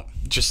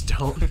 Just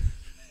don't.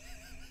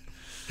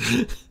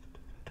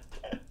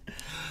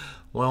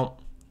 Well,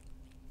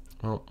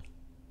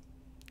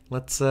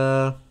 let's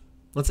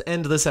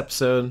end this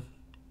episode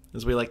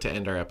as we like to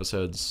end our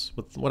episodes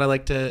with what I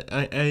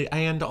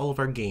end all of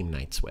our game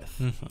nights with.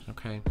 Mm-hmm.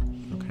 Okay.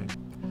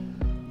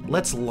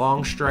 Let's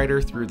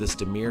Longstrider through this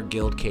Demir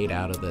Guildcade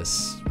out of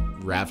this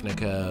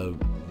Ravnica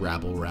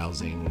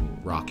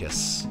rabble-rousing,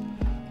 raucous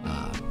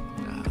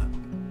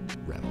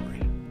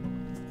revelry.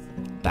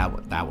 That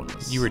one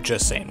was. You were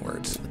just saying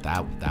words.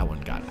 That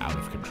one got out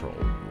of control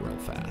real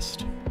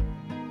fast.